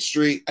at State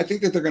Street, I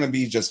think that they're going to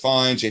be just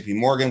fine. JP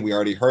Morgan, we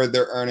already heard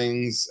their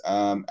earnings.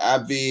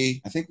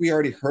 AbbVie, I think we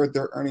already heard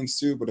their earnings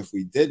too, but if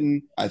we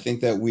didn't, I think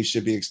that we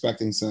should be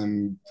expecting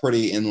some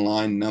pretty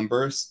in-line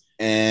numbers.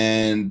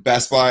 And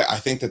Best Buy, I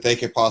think that they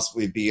could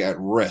possibly be at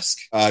risk,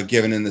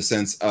 given in the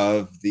sense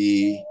of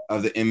the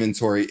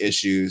inventory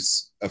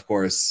issues, of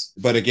course.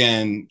 But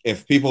again,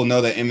 if people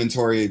know that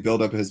inventory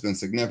buildup has been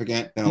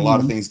significant, then a lot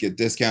of things get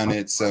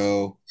discounted.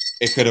 So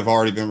it could have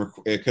already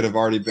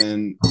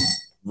been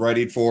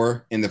readied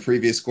for in the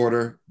previous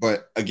quarter.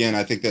 But again,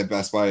 I think that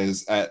Best Buy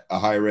is at a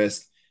high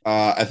risk.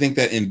 I think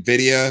that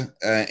NVIDIA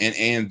and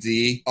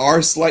AMD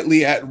are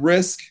slightly at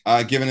risk,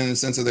 given in the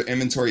sense of their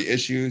inventory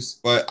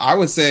issues. But I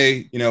would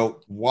say,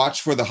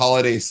 watch for the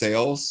holiday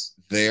sales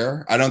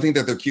there. I don't think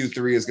that their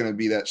Q3 is going to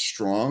be that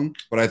strong,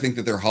 but I think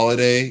that their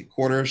holiday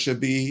quarter should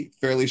be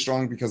fairly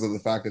strong because of the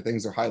fact that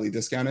things are highly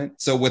discounted.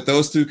 So with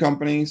those two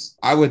companies,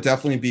 I would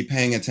definitely be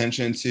paying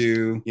attention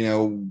to,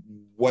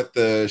 what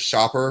the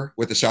shopper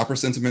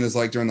sentiment is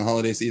like during the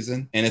holiday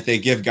season. And if they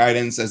give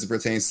guidance as it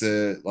pertains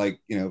to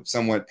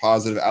somewhat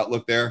positive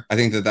outlook there, I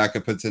think that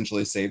could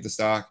potentially save the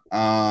stock.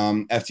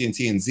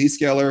 FT&T and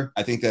Zscaler,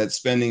 I think that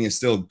spending is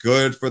still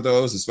good for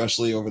those,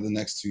 especially over the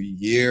next 2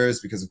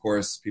 years, because of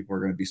course people are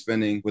going to be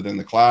spending within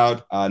the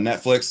cloud.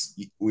 Netflix,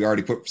 we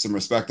already put some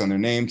respect on their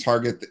name.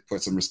 Target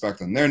put some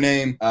respect on their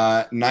name.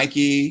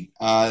 Nike,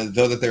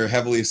 though that they're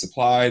heavily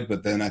supplied,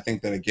 but then I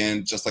think that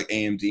again, just like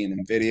AMD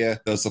and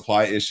NVIDIA, those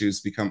supply issues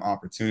become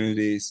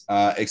opportunities.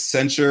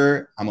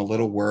 Accenture, I'm a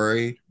little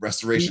worried.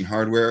 Restoration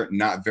Hardware,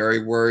 not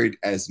very worried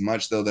as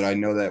much, though that I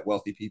know that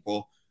wealthy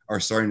people are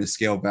starting to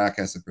scale back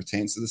as it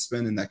pertains to the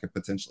spend, and that could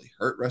potentially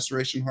hurt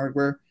Restoration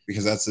Hardware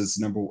because that's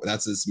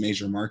its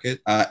major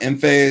market.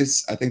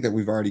 Enphase, I think that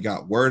we've already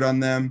got word on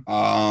them.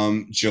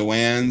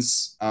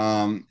 Joanne's,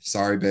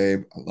 sorry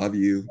babe, I love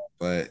you,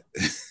 but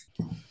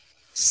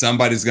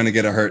somebody's gonna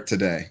get a hurt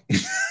today.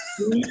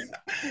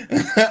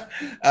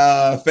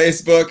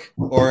 Facebook,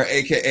 or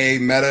aka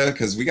Meta,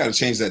 because we got to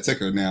change that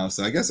ticker now,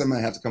 so I guess I might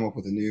have to come up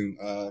with a new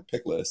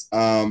pick list.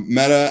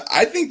 Meta,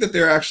 I think that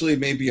there actually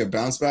may be a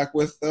bounce back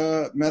with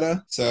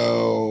Meta,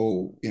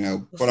 so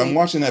but I'm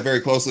watching that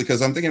very closely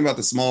because I'm thinking about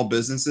the small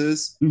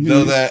businesses,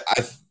 though that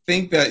I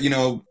think that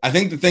I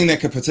think the thing that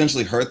could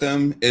potentially hurt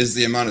them is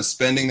the amount of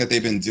spending that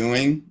they've been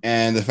doing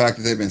and the fact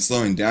that they've been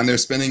slowing down their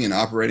spending and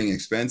operating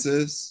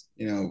expenses.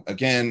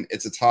 Again,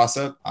 it's a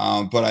toss-up,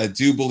 but I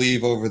do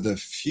believe over the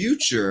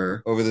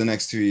future, over the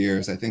next 2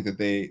 years, I think that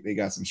they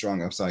got some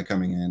strong upside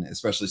coming in,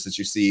 especially since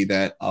you see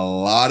that a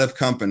lot of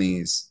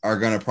companies are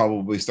going to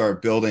probably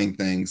start building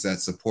things that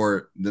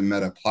support the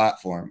Meta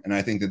platform. And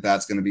I think that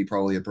that's going to be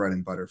probably a bread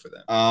and butter for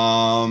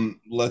them.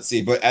 Let's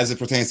see. But as it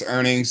pertains to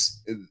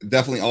earnings,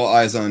 definitely all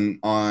eyes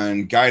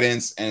on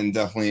guidance and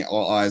definitely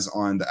all eyes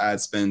on the ad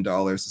spend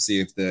dollars to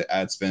see if the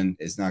ad spend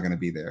is not going to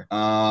be there.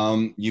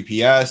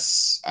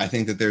 UPS, I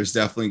think that there's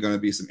there's definitely going to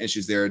be some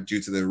issues there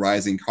due to the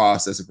rising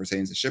costs as it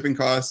pertains to shipping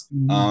costs.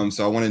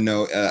 So I want to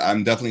know,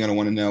 I'm definitely going to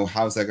want to know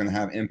how's that going to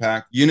have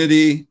impact.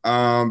 Unity,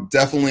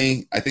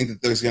 definitely, I think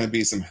that there's going to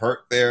be some hurt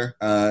there,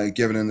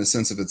 given in the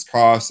sense of its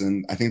cost.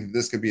 And I think that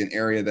this could be an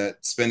area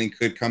that spending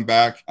could come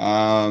back.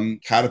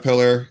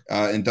 Caterpillar,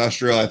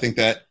 industrial, I think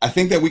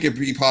that we could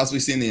be possibly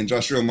seeing the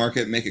industrial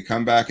market make a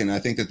comeback. And I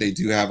think that they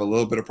do have a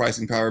little bit of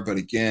pricing power, but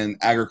again,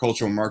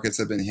 agricultural markets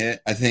have been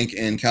hit. I think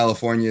in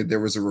California, there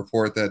was a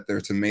report that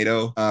their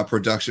tomato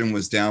production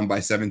was down by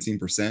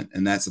 17%,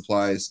 and that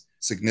supplies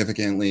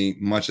significantly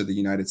much of the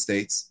United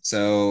States.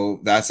 So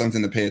that's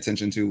something to pay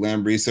attention to.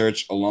 Lamb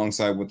Research,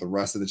 alongside with the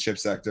rest of the chip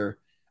sector,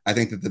 I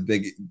think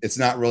that it's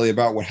not really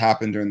about what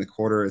happened during the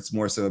quarter. It's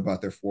more so about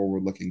their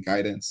forward-looking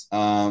guidance.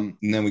 And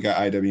then we got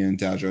IWN,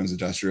 Dow Jones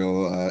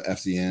Industrial,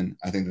 FDN.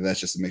 I think that that's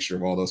just a mixture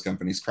of all those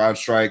companies.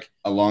 CrowdStrike,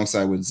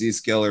 alongside with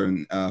Zscaler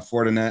and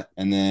Fortinet,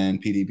 and then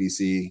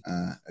PDBC.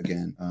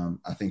 Again,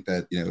 I think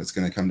that it's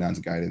going to come down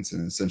to guidance,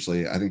 and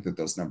essentially, I think that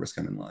those numbers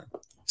come in line.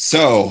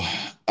 So,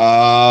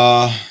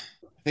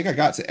 I think I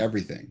got to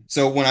everything.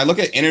 So when I look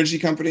at energy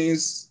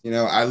companies,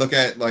 I look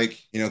at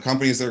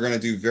companies that are going to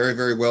do very,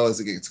 very well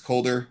as it gets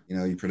colder.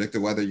 You predict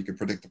the weather, you can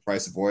predict the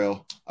price of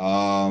oil.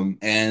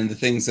 And the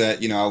things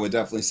that, I would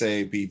definitely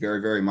say be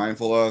very, very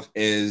mindful of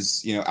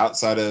is,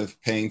 outside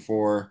of paying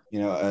for,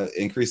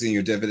 increasing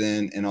your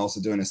dividend and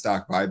also doing a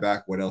stock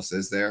buyback, what else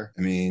is there?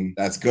 I mean,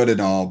 that's good and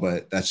all,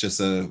 but that's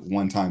just a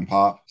one-time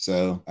pop.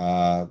 So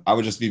I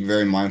would just be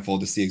very mindful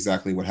to see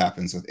exactly what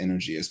happens with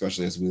energy,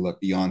 especially as we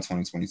look beyond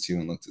 2022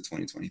 and look to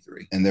 2023.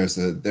 And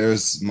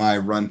there's my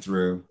run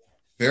through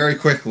very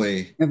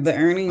quickly of the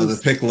earnings, of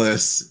the pick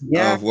list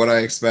of what I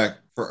expect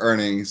for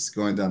earnings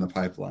going down the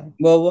pipeline.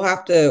 Well, we'll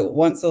have to,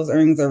 once those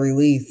earnings are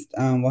released,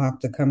 we'll have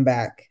to come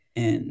back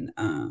and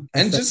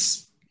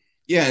just.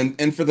 Yeah,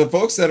 and for the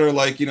folks that are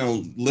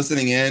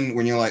listening in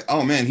when you're like,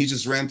 oh man, he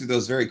just ran through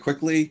those very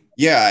quickly.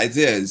 Yeah, I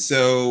did.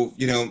 So,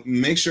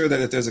 make sure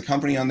that if there's a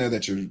company on there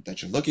that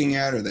you're looking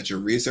at or that you're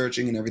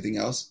researching and everything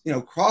else,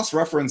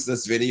 cross-reference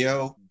this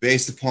video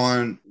based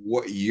upon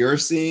what you're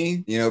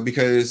seeing,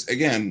 because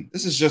again,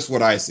 this is just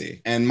what I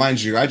see. And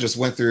mind you, I just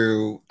went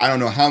through, I don't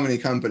know how many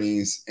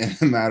companies in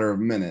a matter of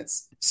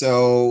minutes.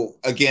 So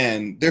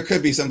again, there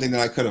could be something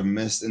that I could have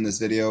missed in this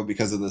video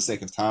because of the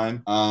sake of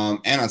time.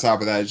 And on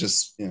top of that,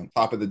 just,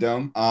 top of the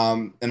dome.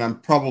 And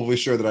I'm probably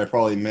sure that I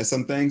probably missed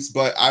some things,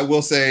 but I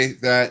will say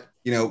that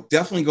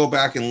definitely go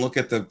back and look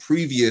at the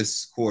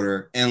previous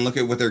quarter and look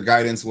at what their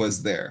guidance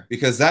was there,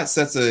 because that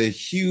sets a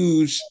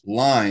huge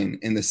line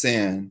in the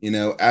sand,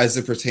 as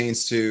it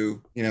pertains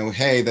to,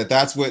 hey,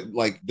 that's what,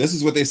 this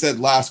is what they said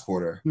last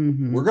quarter.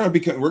 Mm-hmm. We're going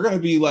to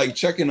be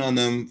checking on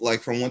them,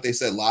 from what they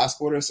said last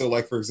quarter. So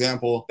for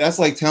example, that's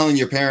like telling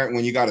your parent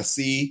when you got a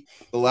C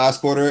the last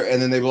quarter,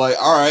 and then they be like,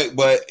 all right,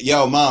 but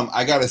yo, mom,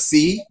 I got a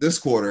C this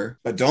quarter,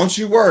 but don't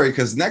you worry,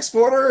 because next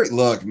quarter,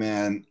 look,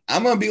 man,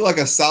 I'm going to be like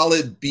a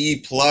solid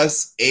B plus,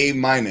 A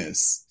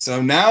minus.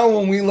 So now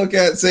when we look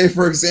at, say,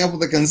 for example,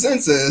 the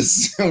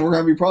consensus, we're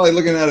going to be probably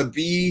looking at a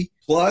B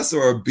plus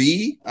or a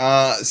B.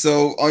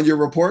 So on your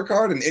report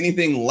card, and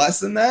anything less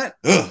than that,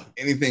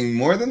 anything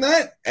more than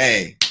that,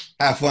 A.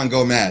 Have fun,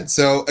 go mad.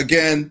 So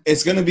again,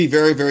 it's going to be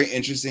very, very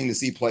interesting to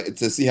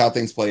see how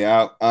things play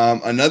out.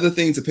 Another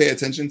thing to pay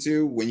attention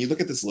to when you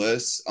look at this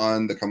list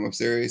on the Come Up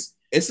series,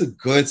 it's a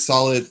good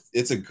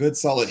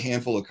solid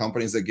handful of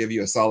companies that give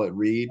you a solid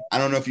read. I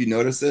don't know if you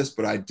noticed this,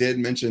 but I did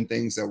mention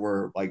things that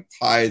were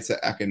tied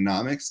to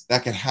economics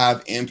that could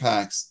have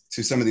impacts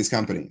to some of these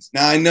companies.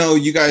 Now, I know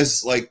you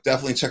guys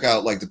definitely check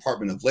out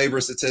Department of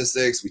Labor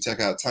statistics. We check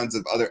out tons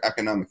of other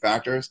economic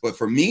factors. But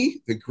for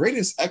me, the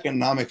greatest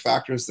economic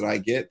factors that I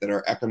get that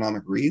are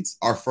economic reads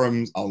are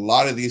from a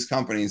lot of these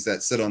companies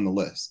that sit on the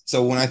list.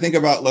 So when I think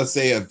about, let's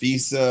say, a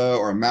Visa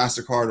or a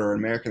MasterCard or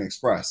American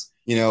Express,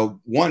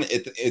 one,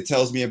 it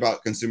tells me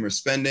about consumer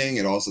spending.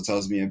 It also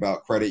tells me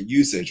about credit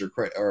usage or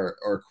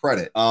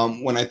credit.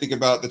 When I think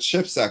about the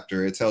chip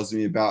sector, it tells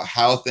me about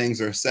how things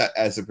are set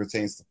as it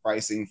pertains to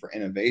pricing for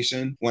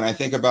innovation. When I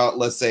think about,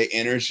 let's say,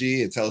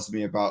 energy, it tells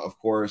me about, of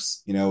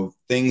course,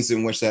 things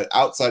in which that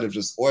outside of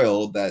just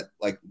oil that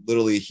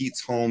literally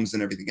heats homes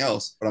and everything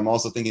else. But I'm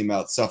also thinking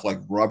about stuff like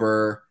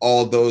rubber,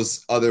 all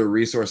those other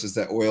resources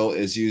that oil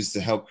is used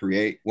to help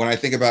create. When I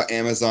think about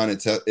Amazon,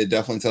 it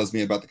definitely tells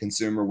me about the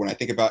consumer. When I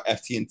think about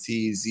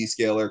FT&T,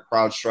 Zscaler,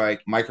 CrowdStrike,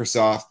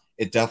 Microsoft,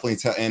 it definitely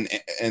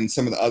and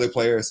some of the other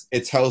players,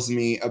 it tells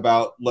me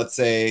about, let's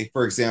say,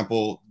 for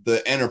example,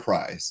 the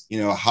enterprise.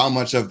 How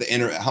much of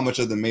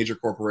the major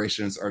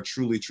corporations are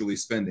truly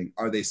spending?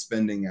 Are they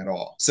spending at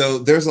all? So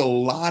there's a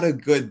lot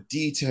of good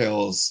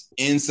details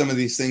in some of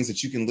these things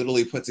that you can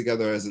literally put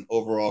together as an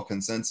overall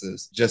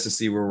consensus just to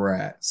see where we're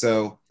at.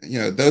 So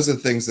those are the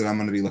things that I'm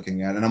going to be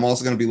looking at, and I'm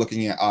also going to be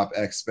looking at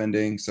OpEx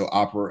spending, so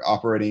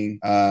operating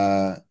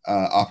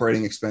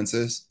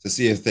expenses, to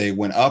see if they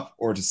went up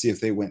or to see if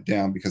they went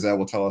down, because that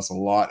will tell us a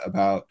lot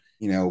about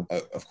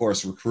of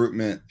course,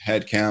 recruitment,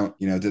 headcount.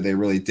 Did they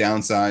really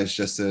downsize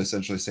just to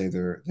essentially say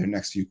their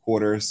next few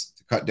quarters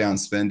to cut down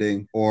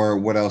spending, or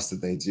what else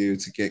did they do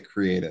to get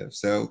creative?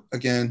 So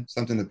again,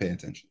 something to pay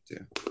attention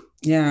to.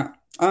 Yeah.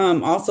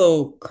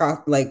 Also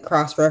cross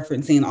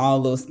referencing all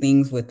those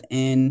things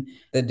within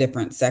the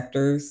different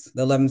sectors,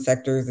 the 11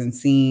 sectors, and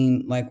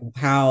seeing like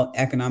how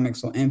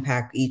economics will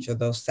impact each of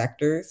those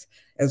sectors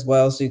as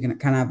well. So you can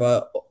kind of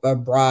have a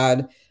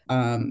broad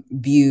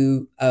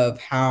view of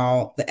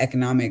how the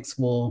economics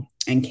will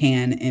and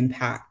can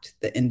impact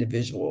the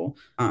individual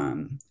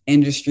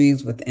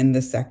industries within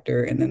the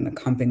sector and then the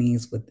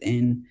companies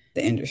within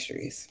the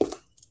industries.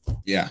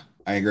 Yeah,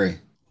 I agree.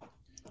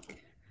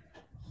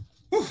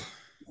 Whew.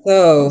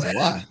 So That was a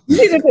lot. you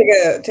need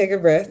to take a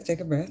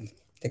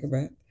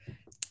breath.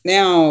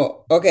 Now,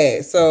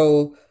 okay,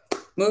 so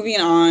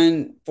moving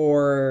on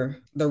for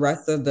the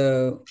rest of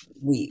the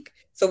week.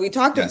 So we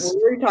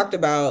already talked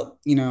about,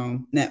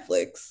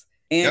 Netflix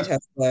and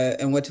Tesla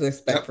and what to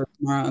expect for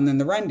tomorrow and then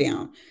the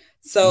rundown.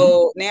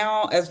 So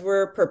now as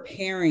we're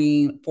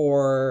preparing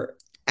for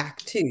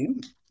Act 2,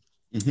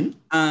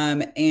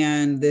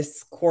 and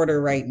this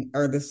quarter, right,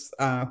 or this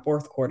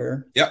fourth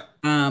quarter.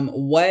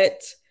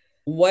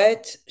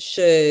 What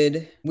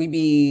should we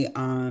be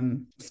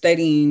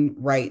studying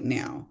right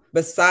now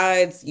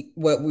besides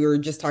what we were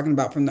just talking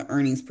about from the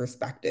earnings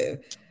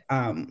perspective?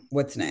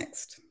 What's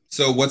next?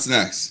 So what's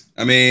next?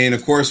 I mean,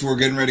 of course, we're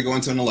getting ready to go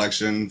into an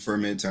election for a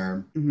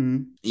midterm.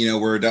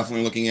 We're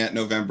definitely looking at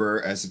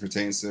November as it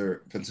pertains to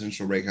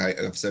potential rate hike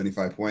of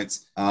 75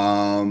 points,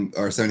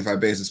 or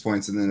 75 basis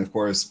points. And then, of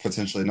course,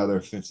 potentially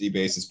another 50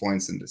 basis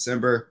points in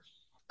December.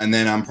 And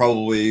then I'm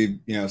probably,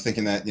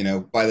 thinking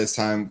that, by this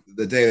time,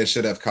 the data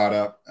should have caught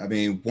up. I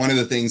mean, one of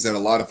the things that a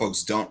lot of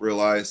folks don't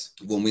realize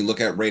when we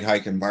look at rate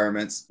hike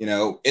environments,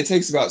 it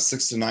takes about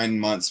 6 to 9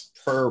 months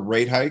per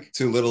rate hike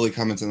to literally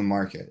come into the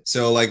market.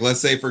 So like, let's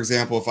say, for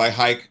example, if I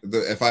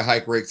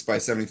hike rates by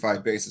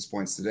 75 basis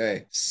points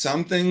today,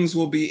 some things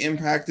will be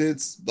impacted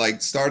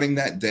like starting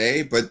that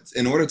day. But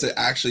in order to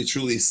actually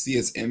truly see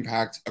its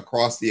impact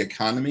across the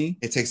economy,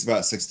 it takes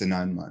about 6 to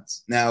 9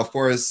 months. Now, of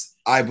course,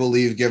 I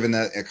believe given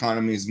that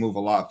economies move a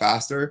lot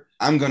faster,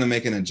 I'm going to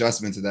make an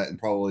adjustment to that and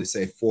probably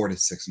say 4 to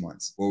 6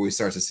 months where we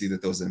start to see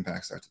that those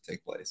impacts start to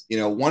take place.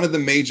 One of the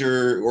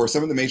major or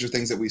some of the major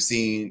things that we've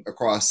seen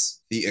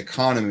across the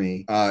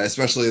economy,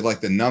 especially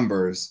like the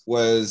numbers,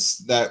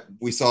 was that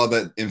we saw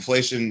that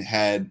inflation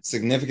had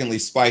significantly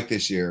spiked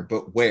this year,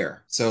 but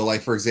where? So like,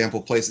 for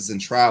example, places in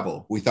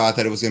travel, we thought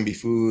that it was going to be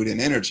food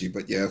and energy,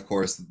 but yeah, of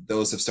course,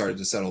 those have started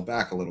to settle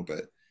back a little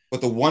bit. But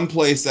the one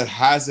place that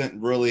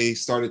hasn't really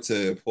started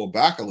to pull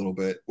back a little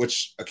bit,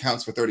 which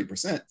accounts for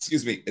 30%,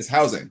 is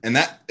housing. And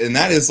that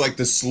is like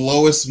the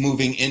slowest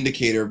moving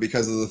indicator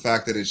because of the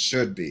fact that it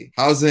should be.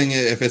 Housing,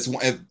 if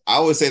I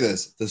always say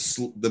this,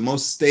 the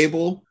most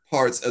stable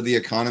parts of the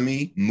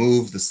economy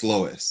move the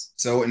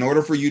slowest. So in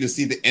order for you to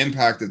see the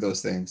impact of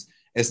those things,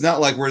 it's not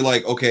like we're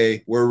like,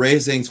 okay, we're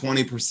raising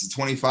 20%,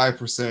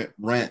 25%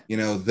 rent,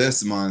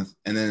 this month,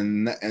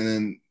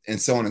 and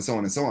so on and so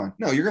on and so on.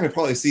 No, you're going to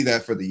probably see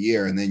that for the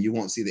year, and then you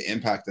won't see the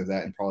impact of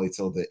that and probably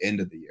till the end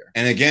of the year.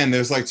 And again,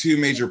 there's like two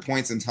major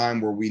points in time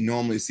where we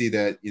normally see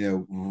that,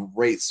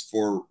 rates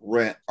for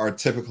rent are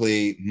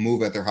typically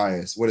move at their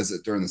highest. What is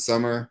it during the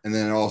summer? And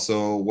then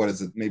also, what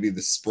is it? Maybe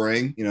the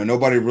spring.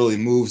 Nobody really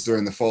moves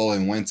during the fall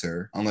and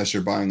winter unless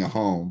you're buying a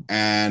home.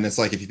 And it's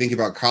like, if you think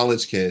about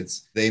college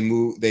kids, they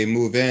move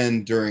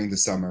in during the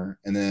summer,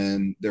 and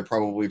then they're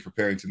probably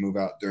preparing to move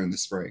out during the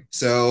spring.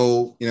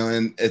 So,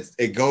 and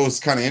it goes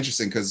kind of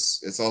interesting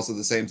because it's also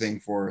the same thing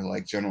for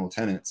like general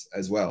tenants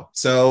as well.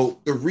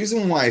 So the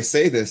reason why I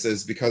say this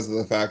is because of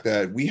the fact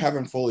that we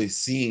haven't fully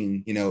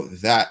seen,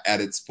 that at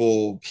its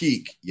full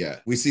peak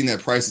yet. We've seen that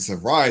prices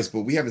have rise,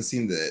 but we haven't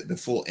seen the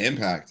full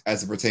impact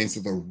as it pertains to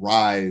the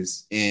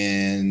rise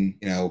in,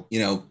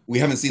 we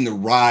haven't seen the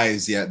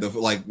rise yet.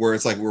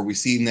 Where we've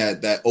seen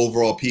that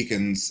overall peak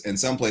in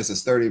some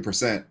places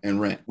 30% in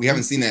rent. We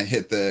haven't seen that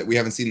hit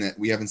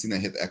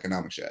the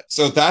economics yet.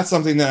 So that's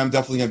something that I'm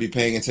definitely going to be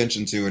paying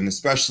attention to, and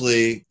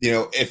especially,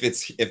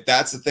 if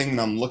that's the thing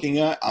that I'm looking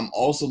at, I'm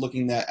also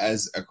looking at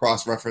as a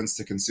cross reference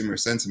to consumer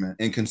sentiment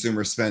and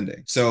consumer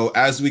spending. So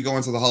as we go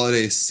into the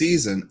holiday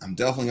season, I'm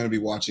definitely going to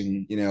be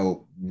watching,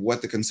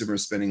 what the consumer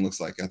spending looks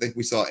like. I think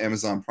we saw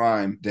Amazon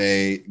Prime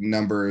Day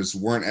numbers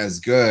weren't as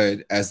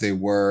good as they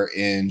were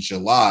in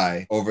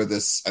July over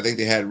this. I think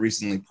they had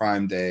recently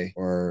Prime Day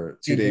or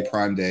 2-day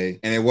Prime Day,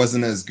 and it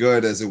wasn't as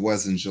good as it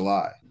was in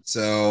July.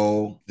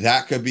 So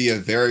that could be a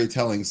very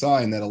telling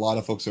sign that a lot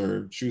of folks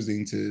are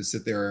choosing to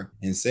sit there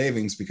in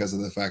savings because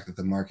of the fact that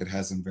the market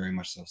hasn't very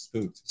much so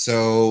spooked.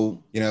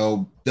 So,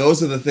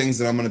 those are the things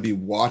that I'm going to be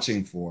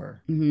watching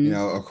for,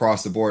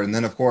 across the board. And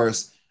then, of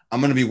course, I'm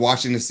going to be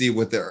watching to see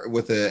what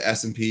the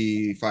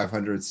S&P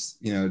 500's,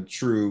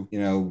 true,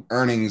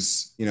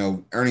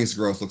 earnings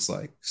growth looks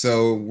like.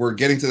 So we're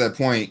getting to that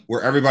point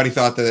where everybody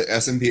thought that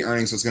S&P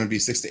earnings was going to be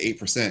 6 to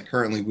 8%.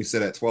 Currently, we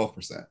sit at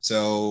 12%.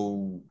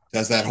 So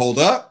does that hold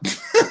up?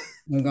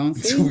 We're going to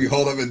see. Do we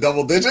hold up in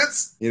double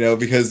digits?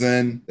 Because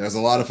then there's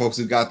a lot of folks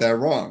who got that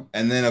wrong.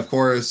 And then, of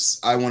course,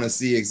 I want to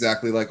see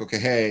exactly like, okay,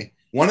 hey,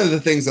 One of the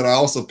things that I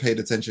also paid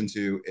attention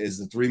to is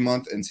the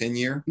 3-month and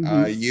 10-year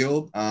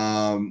yield.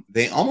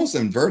 They almost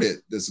inverted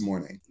this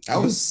morning. That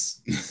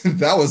was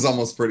that was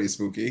almost pretty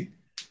spooky.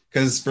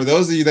 Because for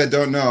those of you that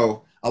don't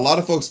know, a lot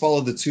of folks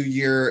follow the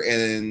 2-year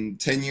and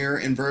 10-year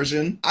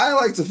inversion. I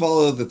like to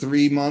follow the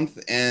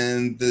 3-month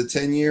and the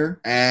 10-year.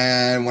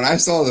 And when I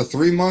saw the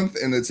 3-month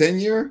and the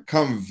 10-year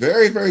come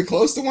very, very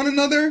close to one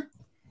another,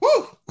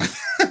 whoo!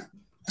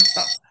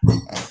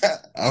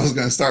 I was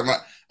gonna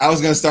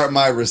start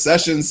my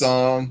recession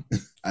song.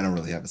 I don't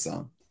really have a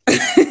song.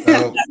 So,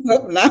 I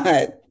hope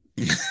not.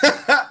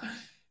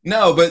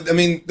 No, but I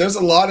mean, there's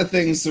a lot of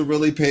things to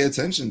really pay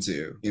attention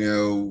to. You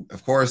know,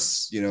 of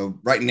course, you know,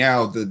 right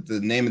now the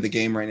name of the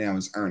game right now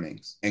is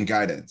earnings and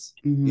guidance.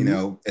 You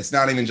know, it's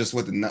not even just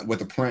what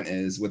the print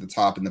is, what the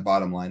top and the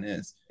bottom line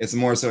is. It's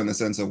more so in the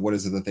sense of what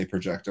is it that they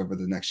project over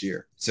the next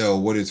year. So,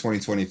 what do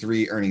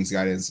 2023 earnings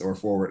guidance or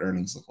forward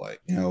earnings look like?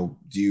 You know,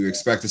 do you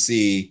expect to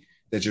see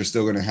that you're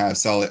still going to have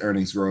solid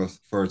earnings growth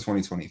for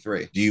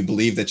 2023? Do you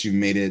believe that you've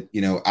made it,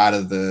 you know, out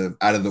of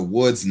the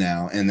woods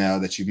now? And now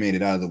that you've made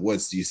it out of the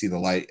woods, do you see the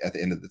light at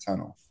the end of the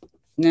tunnel?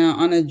 Now,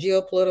 on a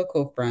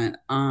geopolitical front,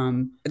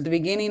 at the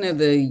beginning of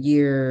the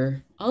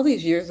year, all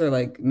these years are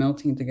like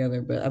melting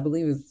together, but I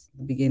believe it's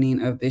the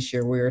beginning of this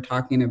year, we were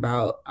talking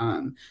about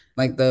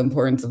like the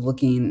importance of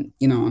looking,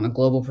 you know, on a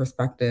global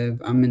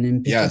perspective, and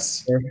in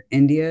particular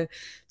India.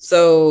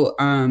 So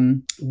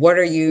what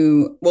are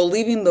you, well,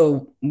 leaving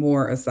the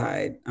war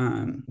aside,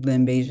 the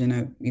invasion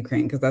of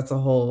Ukraine, because that's a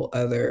whole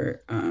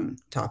other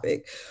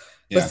topic.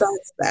 Yeah.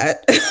 Besides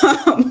that,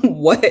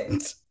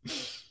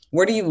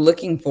 what are you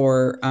looking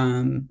for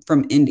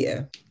from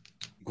India?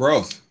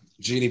 Growth,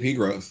 GDP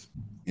growth.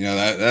 You know,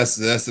 that's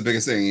the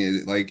biggest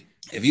thing. Like,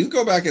 if you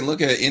go back and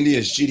look at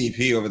India's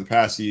GDP over the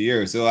past few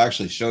years, it'll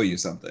actually show you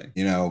something.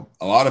 You know,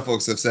 a lot of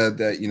folks have said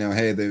that, you know,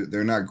 hey,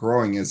 they're not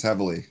growing as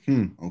heavily.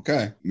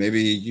 Okay,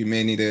 maybe you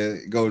may need to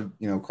go,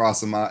 you know,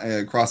 cross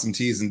some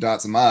T's and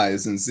dot some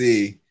I's and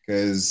see,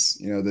 because,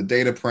 you know, the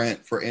data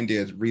print for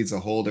India reads a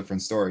whole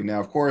different story.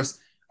 Now, of course,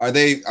 are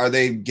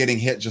they getting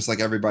hit just like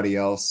everybody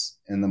else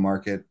in the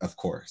market? Of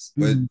course.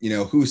 But, you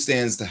know, who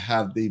stands to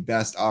have the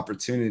best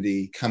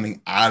opportunity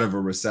coming out of a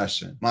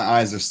recession? My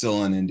eyes are still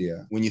on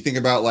India. When you think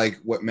about like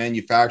what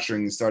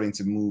manufacturing is starting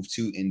to move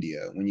to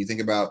India, when you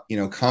think about, you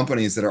know,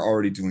 companies that are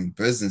already doing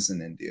business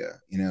in India,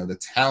 you know, the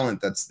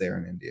talent that's there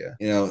in India,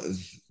 you know,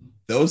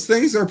 those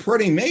things are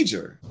pretty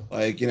major.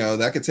 Like, you know,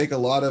 that could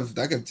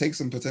take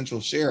some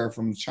potential share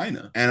from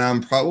China. And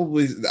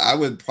I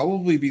would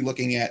probably be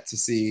looking at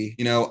seeing,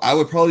 you know,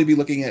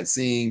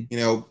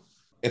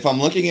 if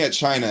I'm looking at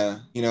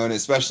China, you know, and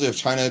especially if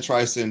China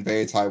tries to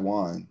invade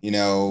Taiwan, you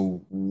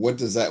know, what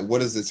does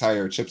the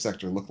entire chip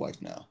sector look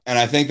like now? And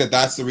I think that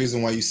that's the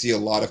reason why you see a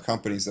lot of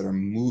companies that are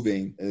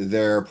moving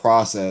their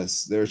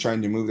process. They're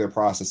trying to move their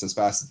process as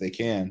fast as they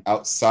can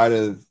outside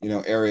of, you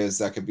know, areas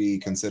that could be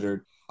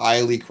considered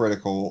highly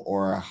critical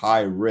or a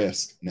high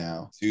risk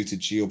now due to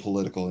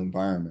geopolitical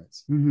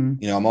environments. You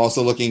know, I'm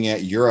also looking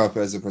at Europe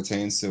as it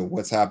pertains to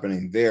what's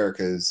happening there,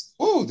 because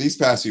these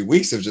past few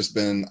weeks have just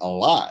been a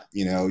lot.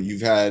 You know,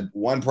 you've had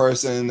one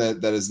person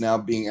that is now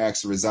being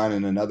asked to resign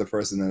and another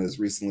person that has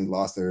recently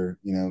lost their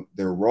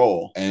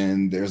role.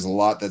 And there's a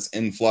lot that's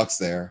in flux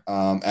there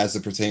as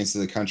it pertains to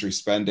the country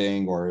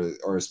spending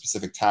or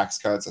specific tax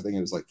cuts. I think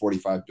it was like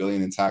 45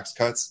 billion in tax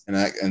cuts,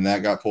 and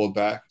that got pulled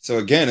back. So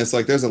again, it's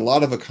like there's a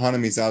lot of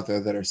economies out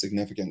there that are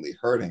significantly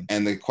hurting.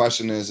 And the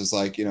question is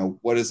like, you know,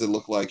 what does it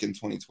look like in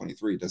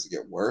 2023? Does it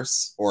get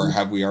worse, or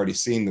have we already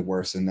seen the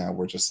worst and now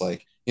we're just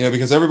like, you know,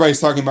 because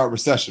everybody's talking about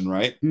recession,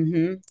 right?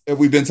 If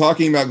we've been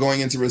talking about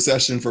going into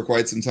recession for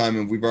quite some time,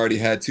 and we've already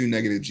had 2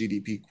 negative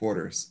GDP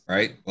quarters,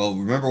 right? Well,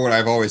 remember what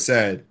I've always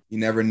said, you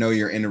never know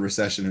you're in a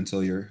recession until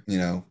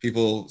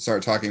people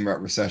start talking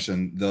about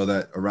recession, though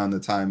that around the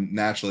time,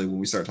 naturally, when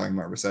we start talking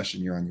about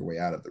recession, you're on your way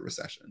out of the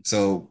recession.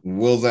 So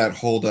will that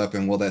hold up,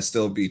 and will that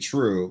still be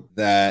true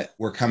that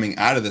we're coming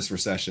out of this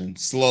recession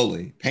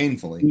slowly,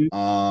 painfully,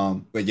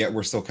 but yet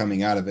we're still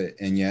coming out of it,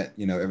 and yet,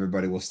 you know,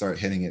 everybody will start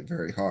hitting it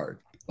very hard.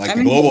 Like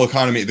the global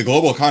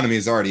economy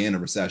is already in a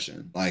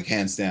recession, like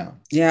hands down.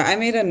 Yeah, I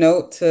made a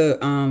note to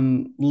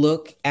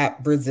look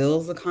at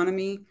Brazil's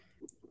economy.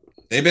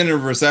 They've been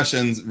in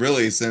recessions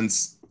really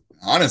since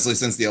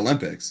the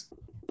Olympics.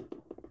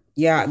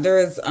 Yeah, there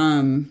is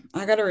I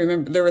gotta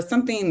remember, there was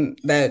something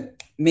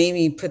that made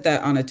me put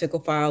that on a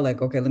tickle file,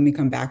 like, okay, let me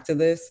come back to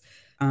this.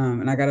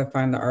 And I gotta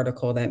find the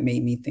article that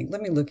made me think,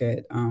 let me look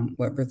at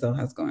what Brazil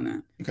has going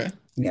on. Okay.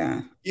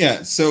 Yeah.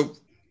 Yeah. So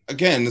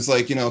again, it's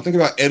like, you know, think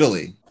about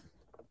Italy.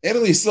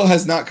 Italy still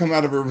has not come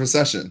out of a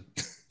recession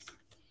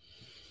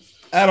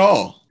at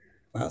all.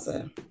 Wow,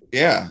 so.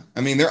 Yeah.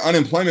 I mean, their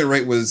unemployment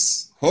rate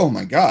was, oh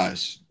my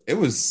gosh, it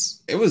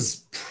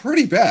was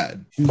pretty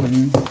bad.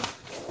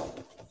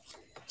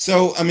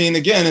 So, I mean,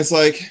 again, it's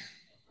like,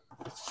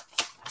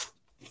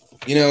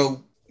 you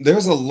know,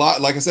 there's a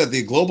lot, like I said,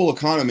 the global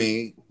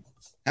economy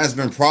has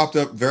been propped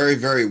up very,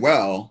 very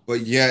well,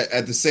 but yet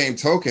at the same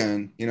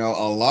token, you know,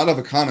 a lot of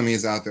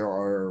economies out there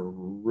are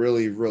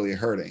really, really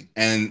hurting.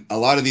 And a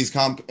lot of these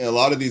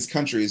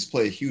countries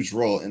play a huge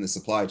role in the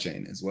supply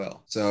chain as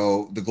well.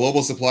 So the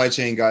global supply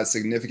chain got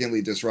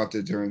significantly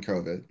disrupted during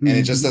COVID, and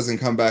it just doesn't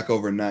come back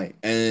overnight.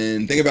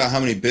 And think about how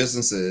many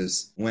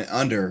businesses went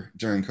under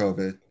during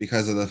COVID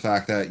because of the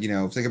fact that,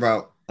 think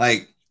about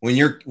like when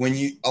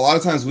you a lot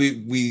of times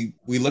we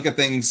look at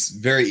things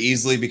very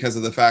easily because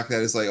of the fact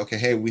that it's like, okay,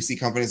 hey, we see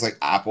companies like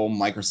Apple,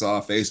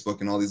 Microsoft,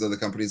 Facebook, and all these other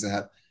companies that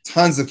have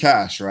tons of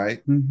cash,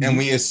 right? And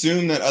we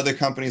assume that other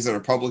companies that are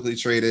publicly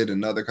traded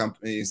and other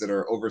companies that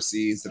are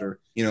overseas that are,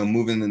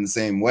 moving in the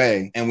same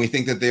way, and we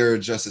think that they're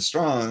just as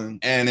strong.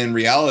 And in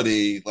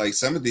reality, like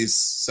some of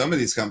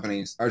these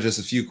companies are just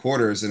a few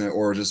quarters in it,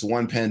 or just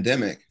one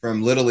pandemic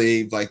from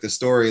literally like the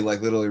story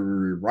like literally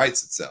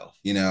rewrites itself,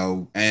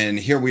 and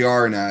here we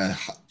are in a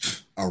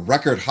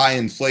record high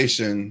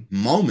inflation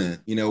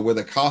moment, where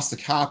the cost of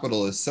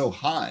capital is so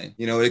high,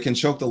 it can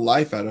choke the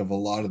life out of a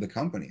lot of the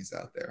companies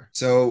out there.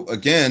 So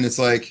again, it's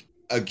like,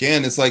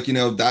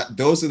 that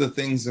those are the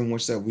things in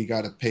which that we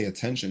got to pay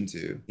attention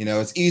to.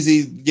 It's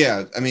easy.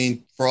 Yeah. I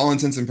mean, for all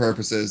intents and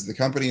purposes, the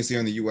companies here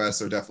in the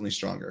US are definitely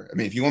stronger. I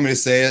mean, if you want me to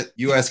say it,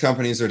 US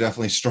companies are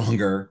definitely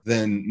stronger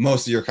than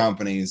most of your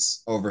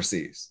companies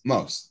overseas.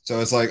 Most. So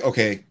it's like,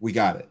 okay, we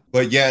got it.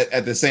 But yet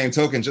at the same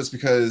token, just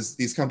because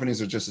these companies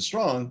are just as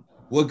strong,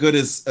 what good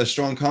is a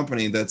strong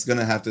company that's going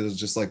to have to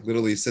just like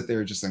literally sit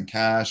there just in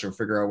cash or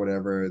figure out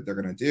whatever they're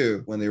going to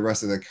do when the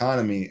rest of the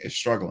economy is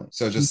struggling?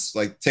 So just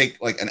like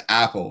take like an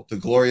Apple, the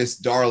glorious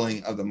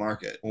darling of the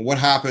market. Well, what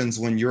happens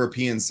when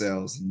European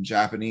sales and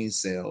Japanese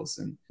sales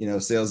and,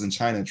 sales in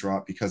China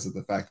drop because of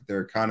the fact that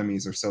their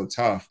economies are so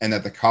tough and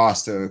that the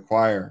cost to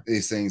acquire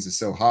these things is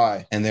so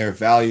high and their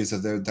values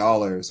of their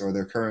dollars or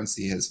their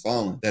currency has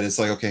fallen, that it's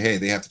like, okay, hey,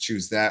 they have to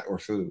choose that or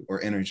food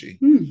or energy.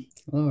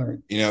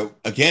 Lord.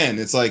 Again,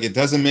 it's like it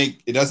doesn't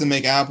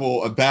make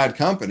Apple a bad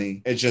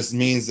company. It just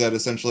means that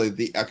essentially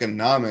the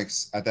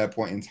economics at that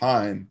point in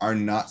time are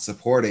not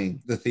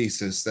supporting the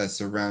thesis that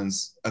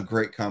surrounds a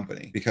great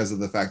company, because of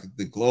the fact that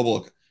the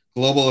global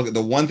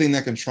the one thing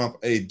that can trump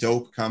a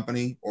dope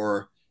company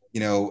or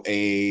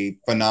a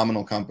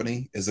phenomenal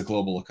company is a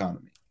global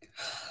economy.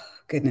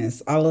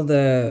 Goodness, all of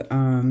the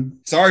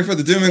sorry for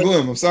the doom and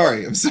gloom. I'm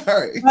sorry.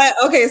 But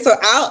okay, so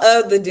out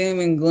of the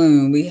doom and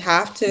gloom, we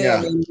have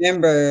to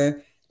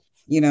remember,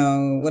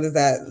 what is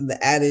that? The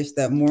adage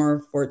that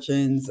more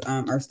fortunes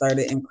are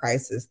started in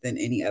crisis than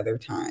any other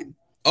time.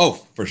 Oh,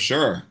 for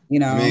sure.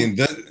 I mean,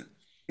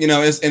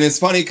 it's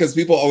funny because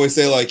people always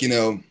say like,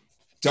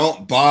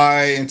 don't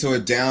buy into a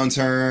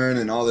downturn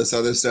and all this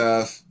other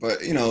stuff.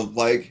 But,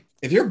 like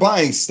if you're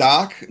buying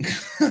stock,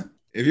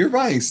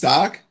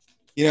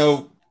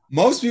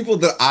 most people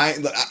that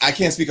I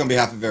can't speak on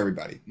behalf of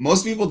everybody.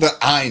 Most people that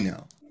I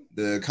know,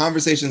 the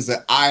conversations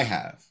that I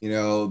have,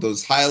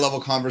 those high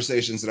level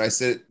conversations that I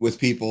sit with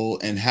people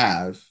and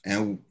have,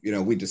 and,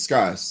 we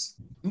discuss,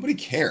 nobody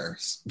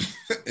cares.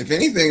 If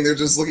anything, they're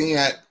just looking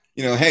at,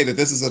 hey, that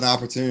this is an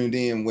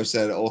opportunity in which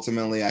that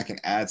ultimately I can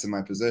add to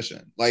my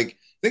position. Like,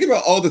 think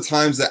about all the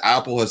times that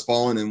Apple has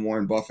fallen and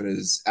Warren Buffett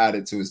has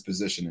added to his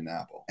position in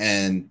Apple.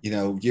 And,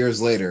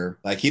 years later,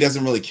 like he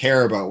doesn't really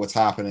care about what's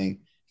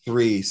happening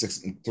 3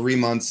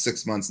 months,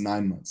 6 months,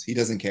 9 months. He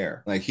doesn't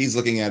care. Like he's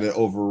looking at it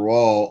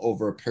overall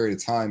over a period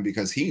of time,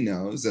 because he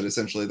knows that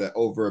essentially that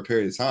over a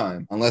period of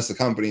time, unless the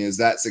company is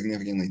that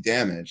significantly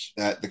damaged,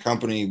 that the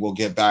company will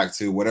get back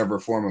to whatever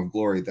form of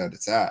glory that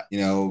it's at.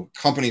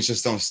 Companies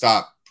just don't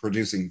stop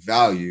producing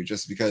value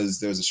just because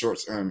there's a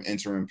short-term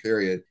interim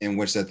period in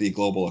which that the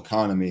global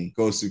economy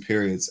goes through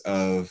periods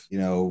of,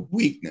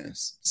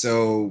 weakness.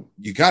 So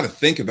you got to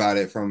think about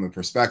it from a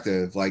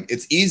perspective, like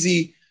it's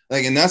easy.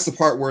 Like, and that's the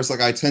part where it's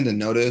like, I tend to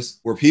notice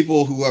where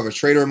people who have a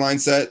trader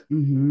mindset,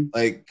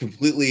 like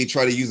completely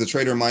try to use a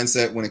trader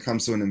mindset when it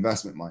comes to an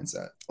investment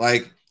mindset.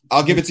 Like,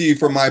 I'll give it to you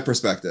from my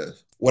perspective.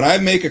 When I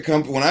make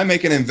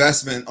an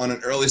investment on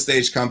an early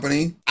stage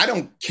company, I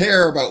don't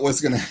care about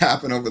what's going to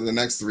happen over the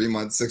next 3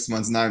 months, 6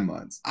 months, 9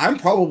 months. I'm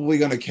probably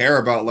going to care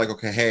about like,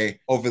 okay, hey,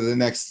 over the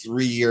next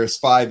 3 years,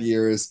 5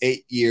 years,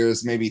 8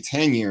 years, maybe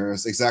 10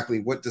 years,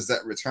 exactly what does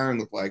that return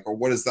look like? Or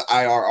what is the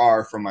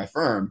IRR from my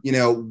firm?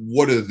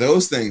 What do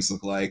those things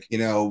look like?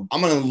 I'm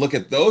going to look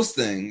at those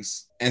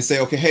things and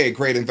say, okay, hey,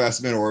 great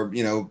investment, or,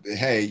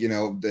 hey,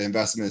 the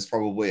investment is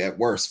probably at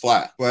worst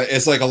flat. But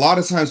it's like a lot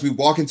of times we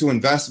walk into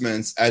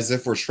investments as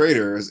if we're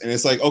traders, and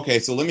it's like, okay,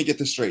 so let me get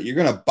this straight. You're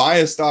going to buy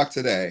a stock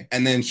today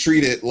and then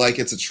treat it like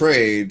it's a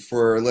trade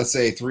for, let's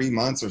say, 3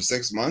 months or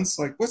 6 months.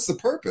 Like, what's the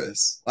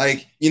purpose?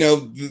 Like,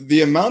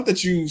 the amount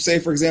that you say,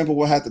 for example,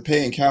 will have to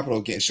pay in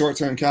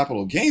short-term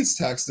capital gains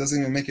tax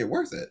doesn't even make it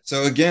worth it.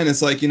 So again,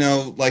 it's like,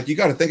 like you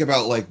got to think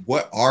about like,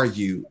 what are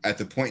you at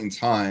the point in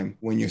time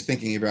when you're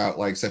thinking about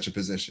like such a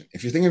position?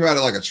 If you're thinking about it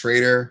like a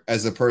trader,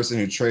 as a person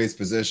who trades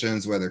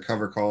positions, whether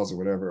cover calls or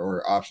whatever,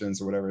 or options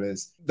or whatever it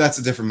is, that's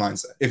a different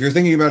mindset. If you're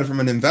thinking about it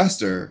from an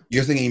investor,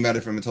 you're thinking about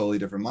it from a totally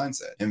different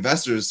mindset.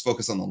 Investors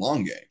focus on the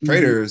long game.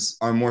 Traders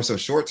are more so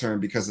short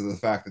term because of the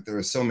fact that there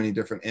are so many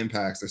different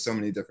impacts. There's so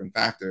many different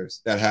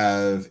factors that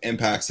have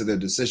impacts to their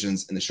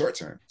decisions in the short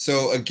term.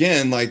 So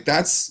again, like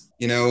that's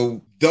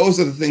those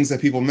are the things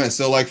that people miss.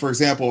 So like, for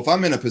example, if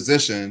I'm in a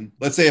position,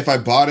 let's say if I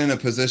bought in a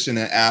position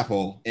at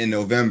Apple in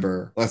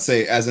November, let's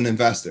say as an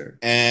investor,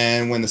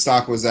 and when the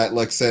stock was at,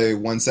 let's say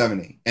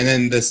 170, and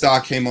then the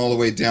stock came all the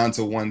way down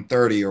to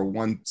 130 or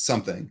one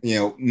something,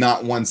 not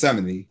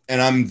 170.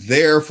 And I'm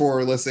there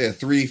for, let's say, a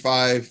 3,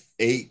 5,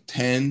 8,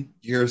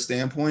 10-year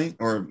standpoint,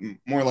 or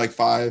more like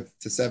 5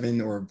 to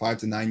 7 or 5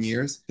 to 9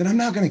 years, then I'm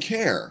not going to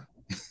care.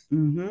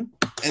 Mm-hmm.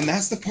 And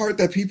that's the part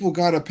that people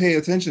got to pay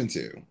attention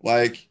to.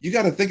 Like, you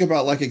got to think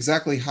about, like,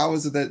 exactly how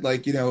is it that,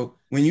 like,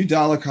 when you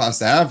dollar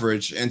cost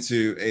average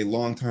into a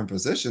long-term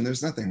position,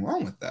 there's nothing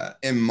wrong with that.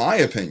 In my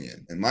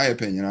opinion, I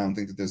don't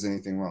think that there's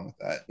anything wrong with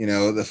that.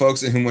 The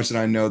folks in which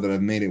I know that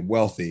have made it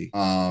wealthy,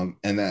 and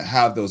that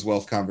have those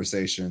wealth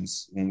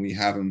conversations when we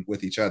have them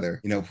with each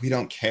other, we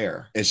don't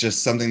care. It's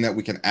just something that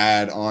we can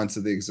add on to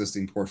the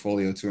existing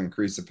portfolio to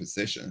increase the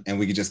position. And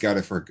we just got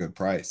it for a good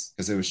price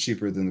because it was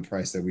cheaper than the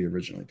price that we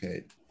originally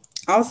paid.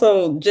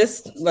 Also,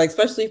 just like,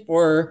 especially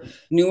for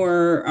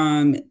newer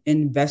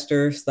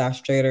investor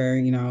 / trader,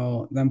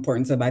 the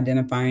importance of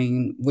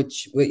identifying what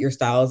your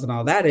styles and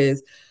all that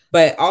is.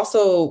 But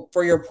also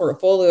for your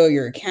portfolio,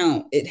 your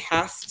account, you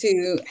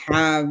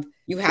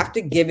have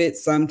to give it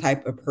some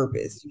type of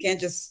purpose. You can't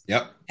just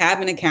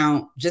have an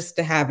account just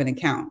to have an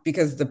account,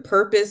 because the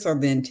purpose or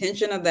the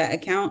intention of that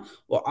account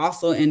will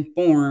also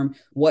inform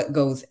what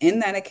goes in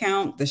that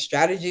account, the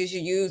strategies you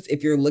use.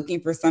 If you're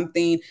looking for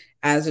something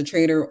as a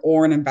trader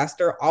or an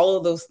investor, all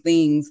of those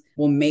things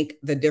will make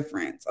the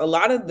difference. A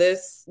lot of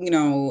this,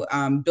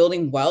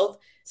 building wealth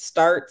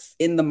starts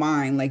in the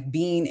mind, like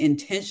being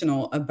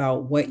intentional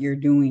about what you're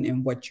doing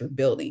and what you're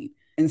building,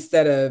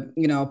 instead of,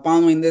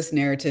 following this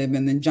narrative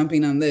and then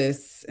jumping on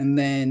this and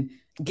then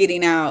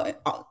getting out.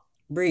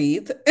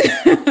 Breathe,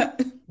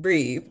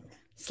 breathe,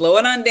 slow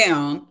it on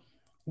down,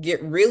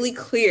 get really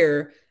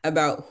clear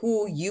about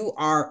who you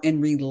are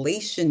in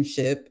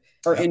relationship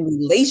or in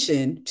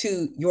relation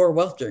to your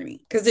wealth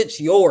journey, because it's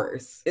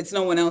yours. It's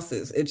no one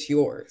else's. It's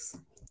yours.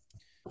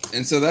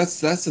 And so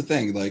that's the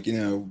thing. Like,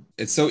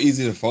 it's so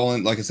easy to fall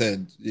in. Like I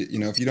said,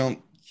 if you don't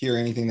hear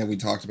anything that we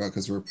talked about,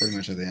 because we're pretty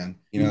much at the end,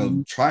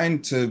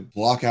 trying to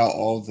block out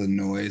all the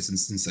noise and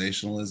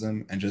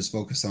sensationalism and just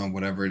focus on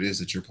whatever it is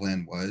that your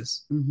plan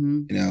was.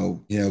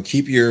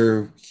 Keep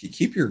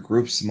your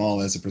group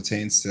small as it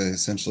pertains to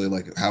essentially,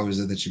 like, how is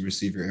it that you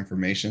receive your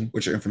information,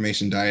 what your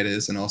information diet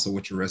is, and also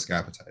what your risk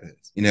appetite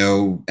is.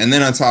 And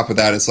then on top of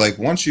that, it's like,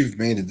 once you've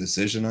made a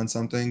decision on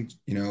something,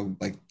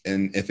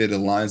 and if it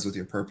aligns with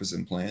your purpose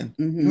and plan,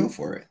 go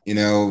for it.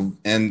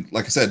 And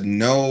like I said,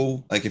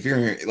 know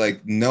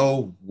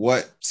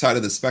what side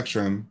of the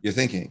spectrum you're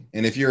thinking.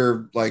 And if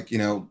you're like,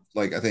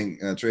 I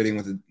think trading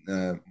with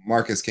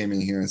Marcus came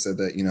in here and said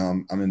that,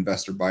 I'm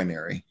investor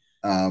binary.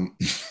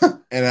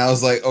 And I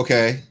was like,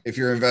 okay, if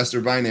you're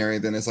investor binary,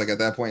 then it's like, at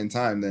that point in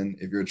time, then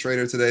if you're a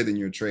trader today, then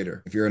you're a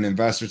trader. If you're an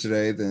investor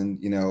today, then,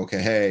 okay,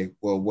 hey,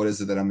 well, what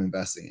is it that I'm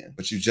investing in?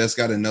 But you just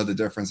got to know the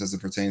difference as it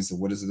pertains to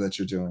what is it that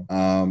you're doing.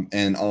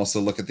 And also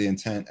look at the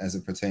intent as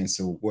it pertains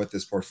to what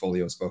this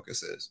portfolio's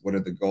focus is. What are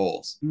the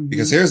goals?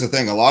 Because here's the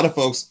thing, a lot of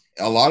folks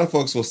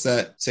will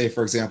set, say,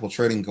 for example,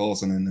 trading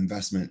goals on an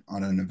investment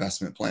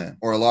plan,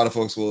 or a lot of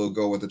folks will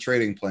go with a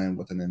trading plan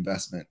with an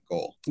investment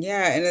goal.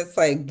 Yeah, and it's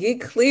like,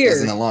 get clear. It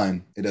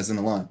doesn't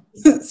align.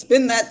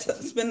 spend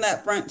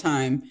that front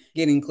time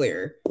getting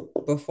clear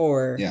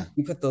before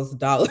you put those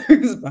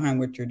dollars behind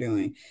what you're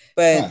doing.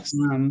 But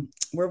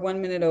we're 1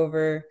 minute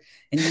over,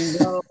 and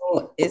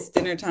it's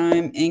dinner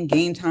time and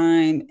game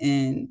time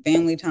and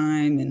family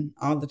time and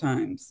all the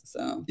times.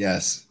 So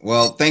yes.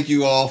 Well, thank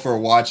you all for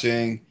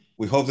watching.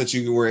 We hope that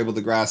you were able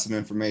to grasp some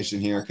information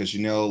here, because,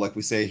 like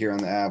we say here on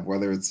the AV,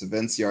 whether it's the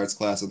Vince Yards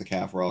class or the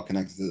CAF, we're all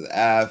connected to the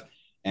AV.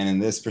 And in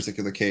this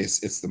particular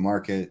case, it's the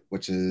market,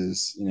 which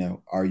is,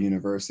 our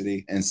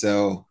university. And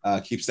so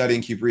keep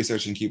studying, keep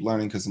researching, keep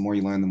learning, because the more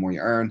you learn, the more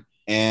you earn.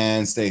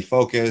 And stay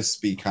focused,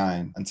 be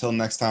kind. Until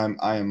next time,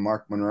 I am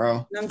Mark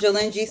Monroe. And I'm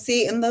Jolene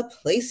GC, in the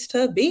place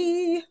to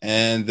be.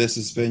 And this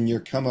has been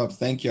your Come Up.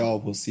 Thank y'all.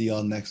 We'll see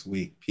y'all next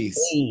week.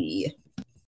 Peace. Hey.